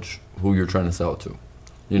acknowledge who you're trying to sell to.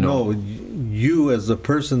 You know? No, you as the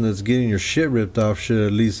person that's getting your shit ripped off should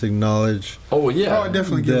at least acknowledge. Oh yeah, I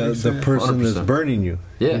definitely the person 100%. that's burning you.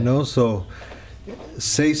 Yeah, you know. So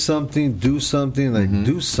say something, do something, like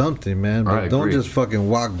do something, man. But don't just fucking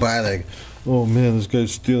walk by like, oh man, this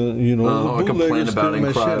guy's stealing. You know, complain about it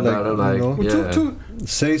and cry about it. Like, you know,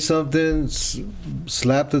 say something,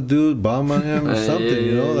 slap the dude, bomb on him, or something.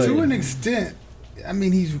 You know, like, to an extent. I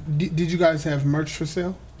mean, did you guys have merch for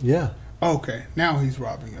sale? Yeah. Okay, now he's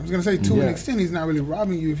robbing you. I was going to say, to an extent, he's not really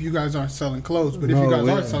robbing you if you guys aren't selling clothes. But if you guys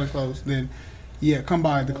are selling clothes, then, come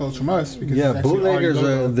buy the clothes from us. Because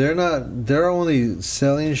bootleggers, they're only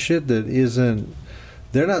selling shit that isn't,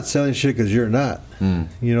 they're not selling shit because you're not.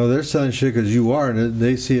 You know, they're selling shit because you are, and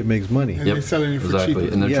they see it makes money. And they're selling it for cheaper.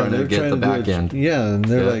 And they're trying to get the back end. Yeah, and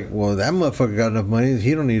they're like, well, that motherfucker got enough money.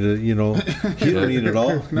 He don't need it, you know. He don't need it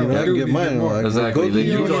all. I can get mine. Like, exactly. Go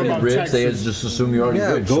you already rich. They just assume you're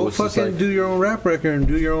already rich. Go fucking do your own rap record and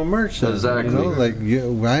do your own merch. Exactly. You know, like,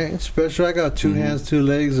 I ain't special. I got 2 hands, 2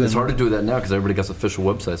 legs. And it's hard to do that now because everybody got official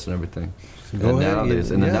websites and everything.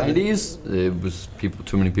 Nowadays, in the 90s, it was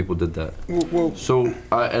too many people did that. Well, so,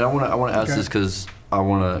 I want to ask this because I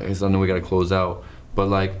know we got to close out. But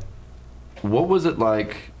like, what was it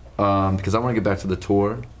like? Because I want to get back to the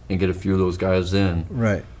tour and get a few of those guys in.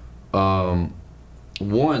 Right.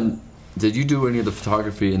 One, did you do any of the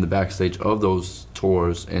photography in the backstage of those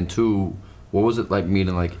tours? And 2, what was it like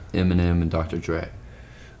meeting like Eminem and Dr. Dre?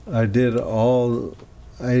 I did all.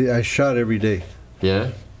 I shot every day.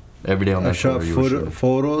 Yeah. Every day on that I shot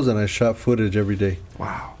photos and I shot footage every day.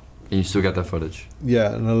 Wow. And you still got that footage?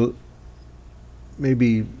 Yeah, and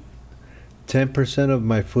maybe 10% of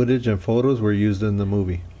my footage and photos were used in the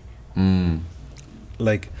movie.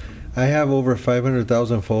 Like, I have over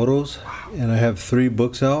 500,000 photos, and I have 3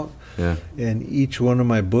 books out. Yeah. And each one of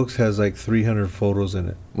my books has like 300 photos in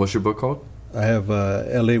it. What's your book called? I have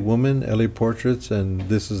LA Woman, LA Portraits, and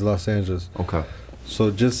This is Los Angeles. Okay.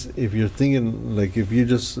 So just, if you're thinking, like, if you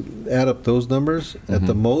just add up those numbers, at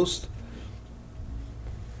the most,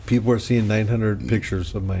 people are seeing 900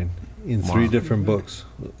 pictures of mine in 3 different books.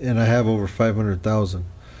 And I have over 500,000.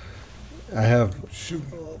 I have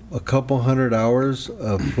a couple hundred hours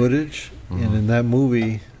of footage, and in that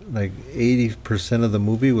movie, like 80% of the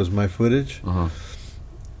movie was my footage.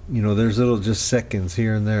 You know, there's little just seconds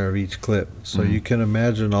here and there of each clip. So you can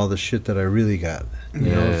imagine all the shit that I really got. You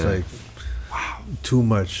know, it's like, too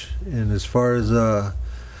much. And as far as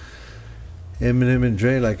Eminem and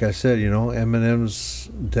Dre, like I said, you know, Eminem's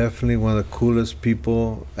definitely one of the coolest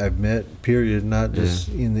people I've met, period. Not just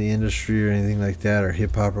in the industry or anything like that, or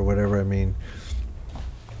hip-hop or whatever. I mean,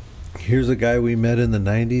 here's a guy we met in the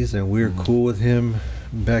 90s, and we were cool with him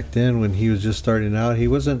back then when he was just starting out.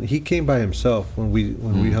 He came by himself when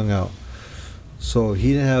we hung out. So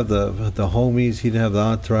he didn't have the homies, he didn't have the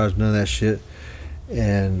entourage, none of that shit.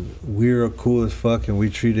 And we were cool as fuck, and we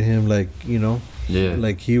treated him like, you know,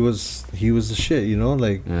 like he was the shit, you know,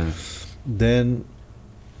 like. Then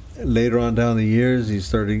later on down the years, he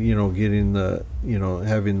started, you know, getting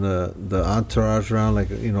having the entourage around, like,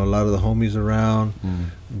 you know, a lot of the homies around.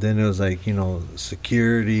 Then it was like, you know,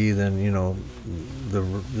 security. Then, you know, the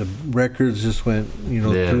records just went, you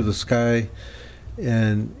know, through the sky,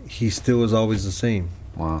 and he still was always the same.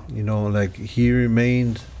 Wow. You know, like, he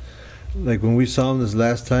remained. Like, when we saw him this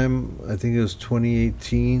last time, I think it was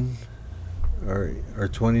 2018 or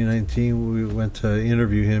 2019, we went to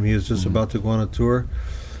interview him. He was just about to go on a tour,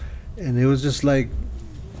 and it was just like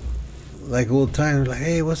old times, like,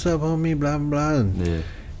 hey, what's up, homie, blah, blah, blah.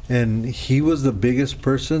 And he was the biggest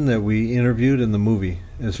person that we interviewed in the movie.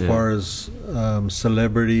 as far as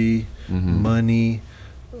celebrity, money,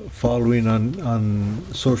 following on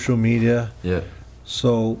social media. Yeah.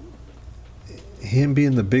 So him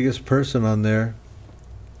being the biggest person on there,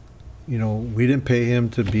 you know, we didn't pay him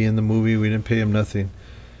to be in the movie. We didn't pay him nothing.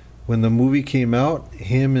 When the movie came out,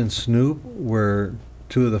 him and Snoop were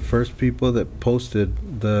two of the first people that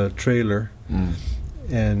posted the trailer.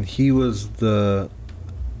 And he was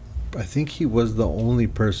I think he was the only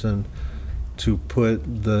person to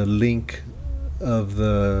put the link of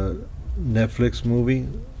the Netflix movie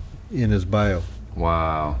in his bio.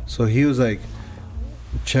 Wow. So he was like,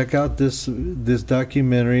 check out this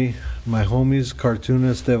documentary. My homie's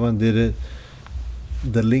cartoonist Esteban did it.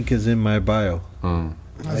 The link is in my bio.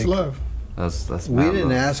 That's love. That's we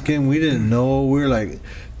didn't ask him. We didn't know. We were like,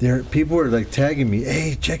 people were like tagging me.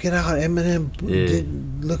 Hey, check it out. Eminem.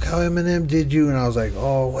 Look how Eminem did you. And I was like,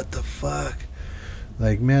 oh, what the fuck?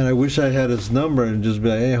 Like, man, I wish I had his number and just be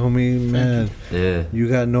like, hey, homie, man, you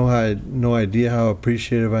got no idea how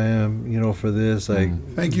appreciative I am, you know, for this. Like,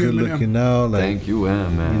 thank you, good Eminem. looking now. Like, thank you,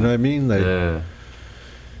 man. You know what I mean? Like,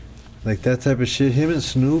 like that type of shit. Him and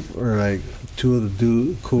Snoop are like two of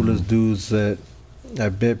the coolest dudes that I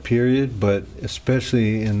bet, period, but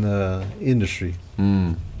especially in the industry.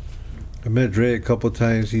 I met Dre a couple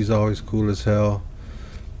times. He's always cool as hell.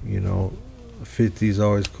 You know, 50's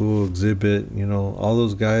always cool. Exhibit, you know, all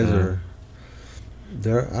those guys are.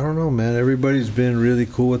 They're, I don't know, man. Everybody's been really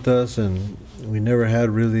cool with us, and we never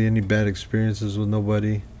had really any bad experiences with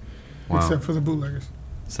nobody. Wow. Except for the bootleggers.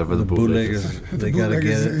 Except for the bootleggers. They gotta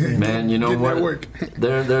get it. Man, you know what?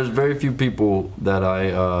 There's very few people that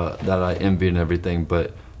I envy and everything,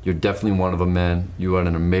 but you're definitely one of them, man. You had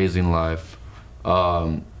an amazing life.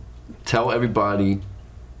 Tell everybody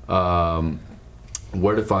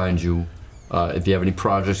where to find you. If you have any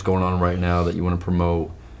projects going on right now that you want to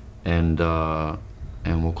promote, and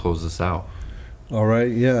we'll close this out. All right,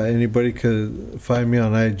 yeah. Anybody could find me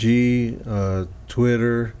on IG,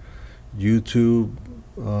 Twitter, YouTube,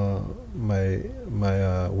 my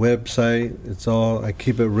website. It's all, I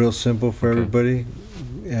keep it real simple for everybody,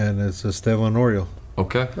 and it's Esteban Oriol.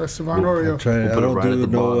 Okay. Esteban Oriol. I don't do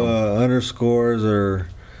no underscores or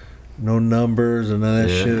no numbers and none of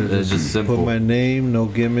that shit. It's just simple. Put my name, no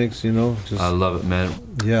gimmicks, you know. Just, I love it, man.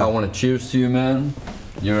 Yeah. I want to cheers to you, man.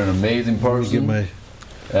 You're an amazing person.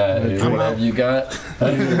 Whatever you got.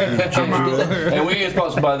 And we ain't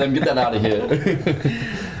sponsored by them. Get that out of here.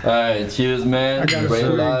 All right, cheers, man. Great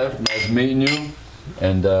life. Nice meeting you.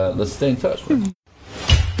 And let's stay in touch, man.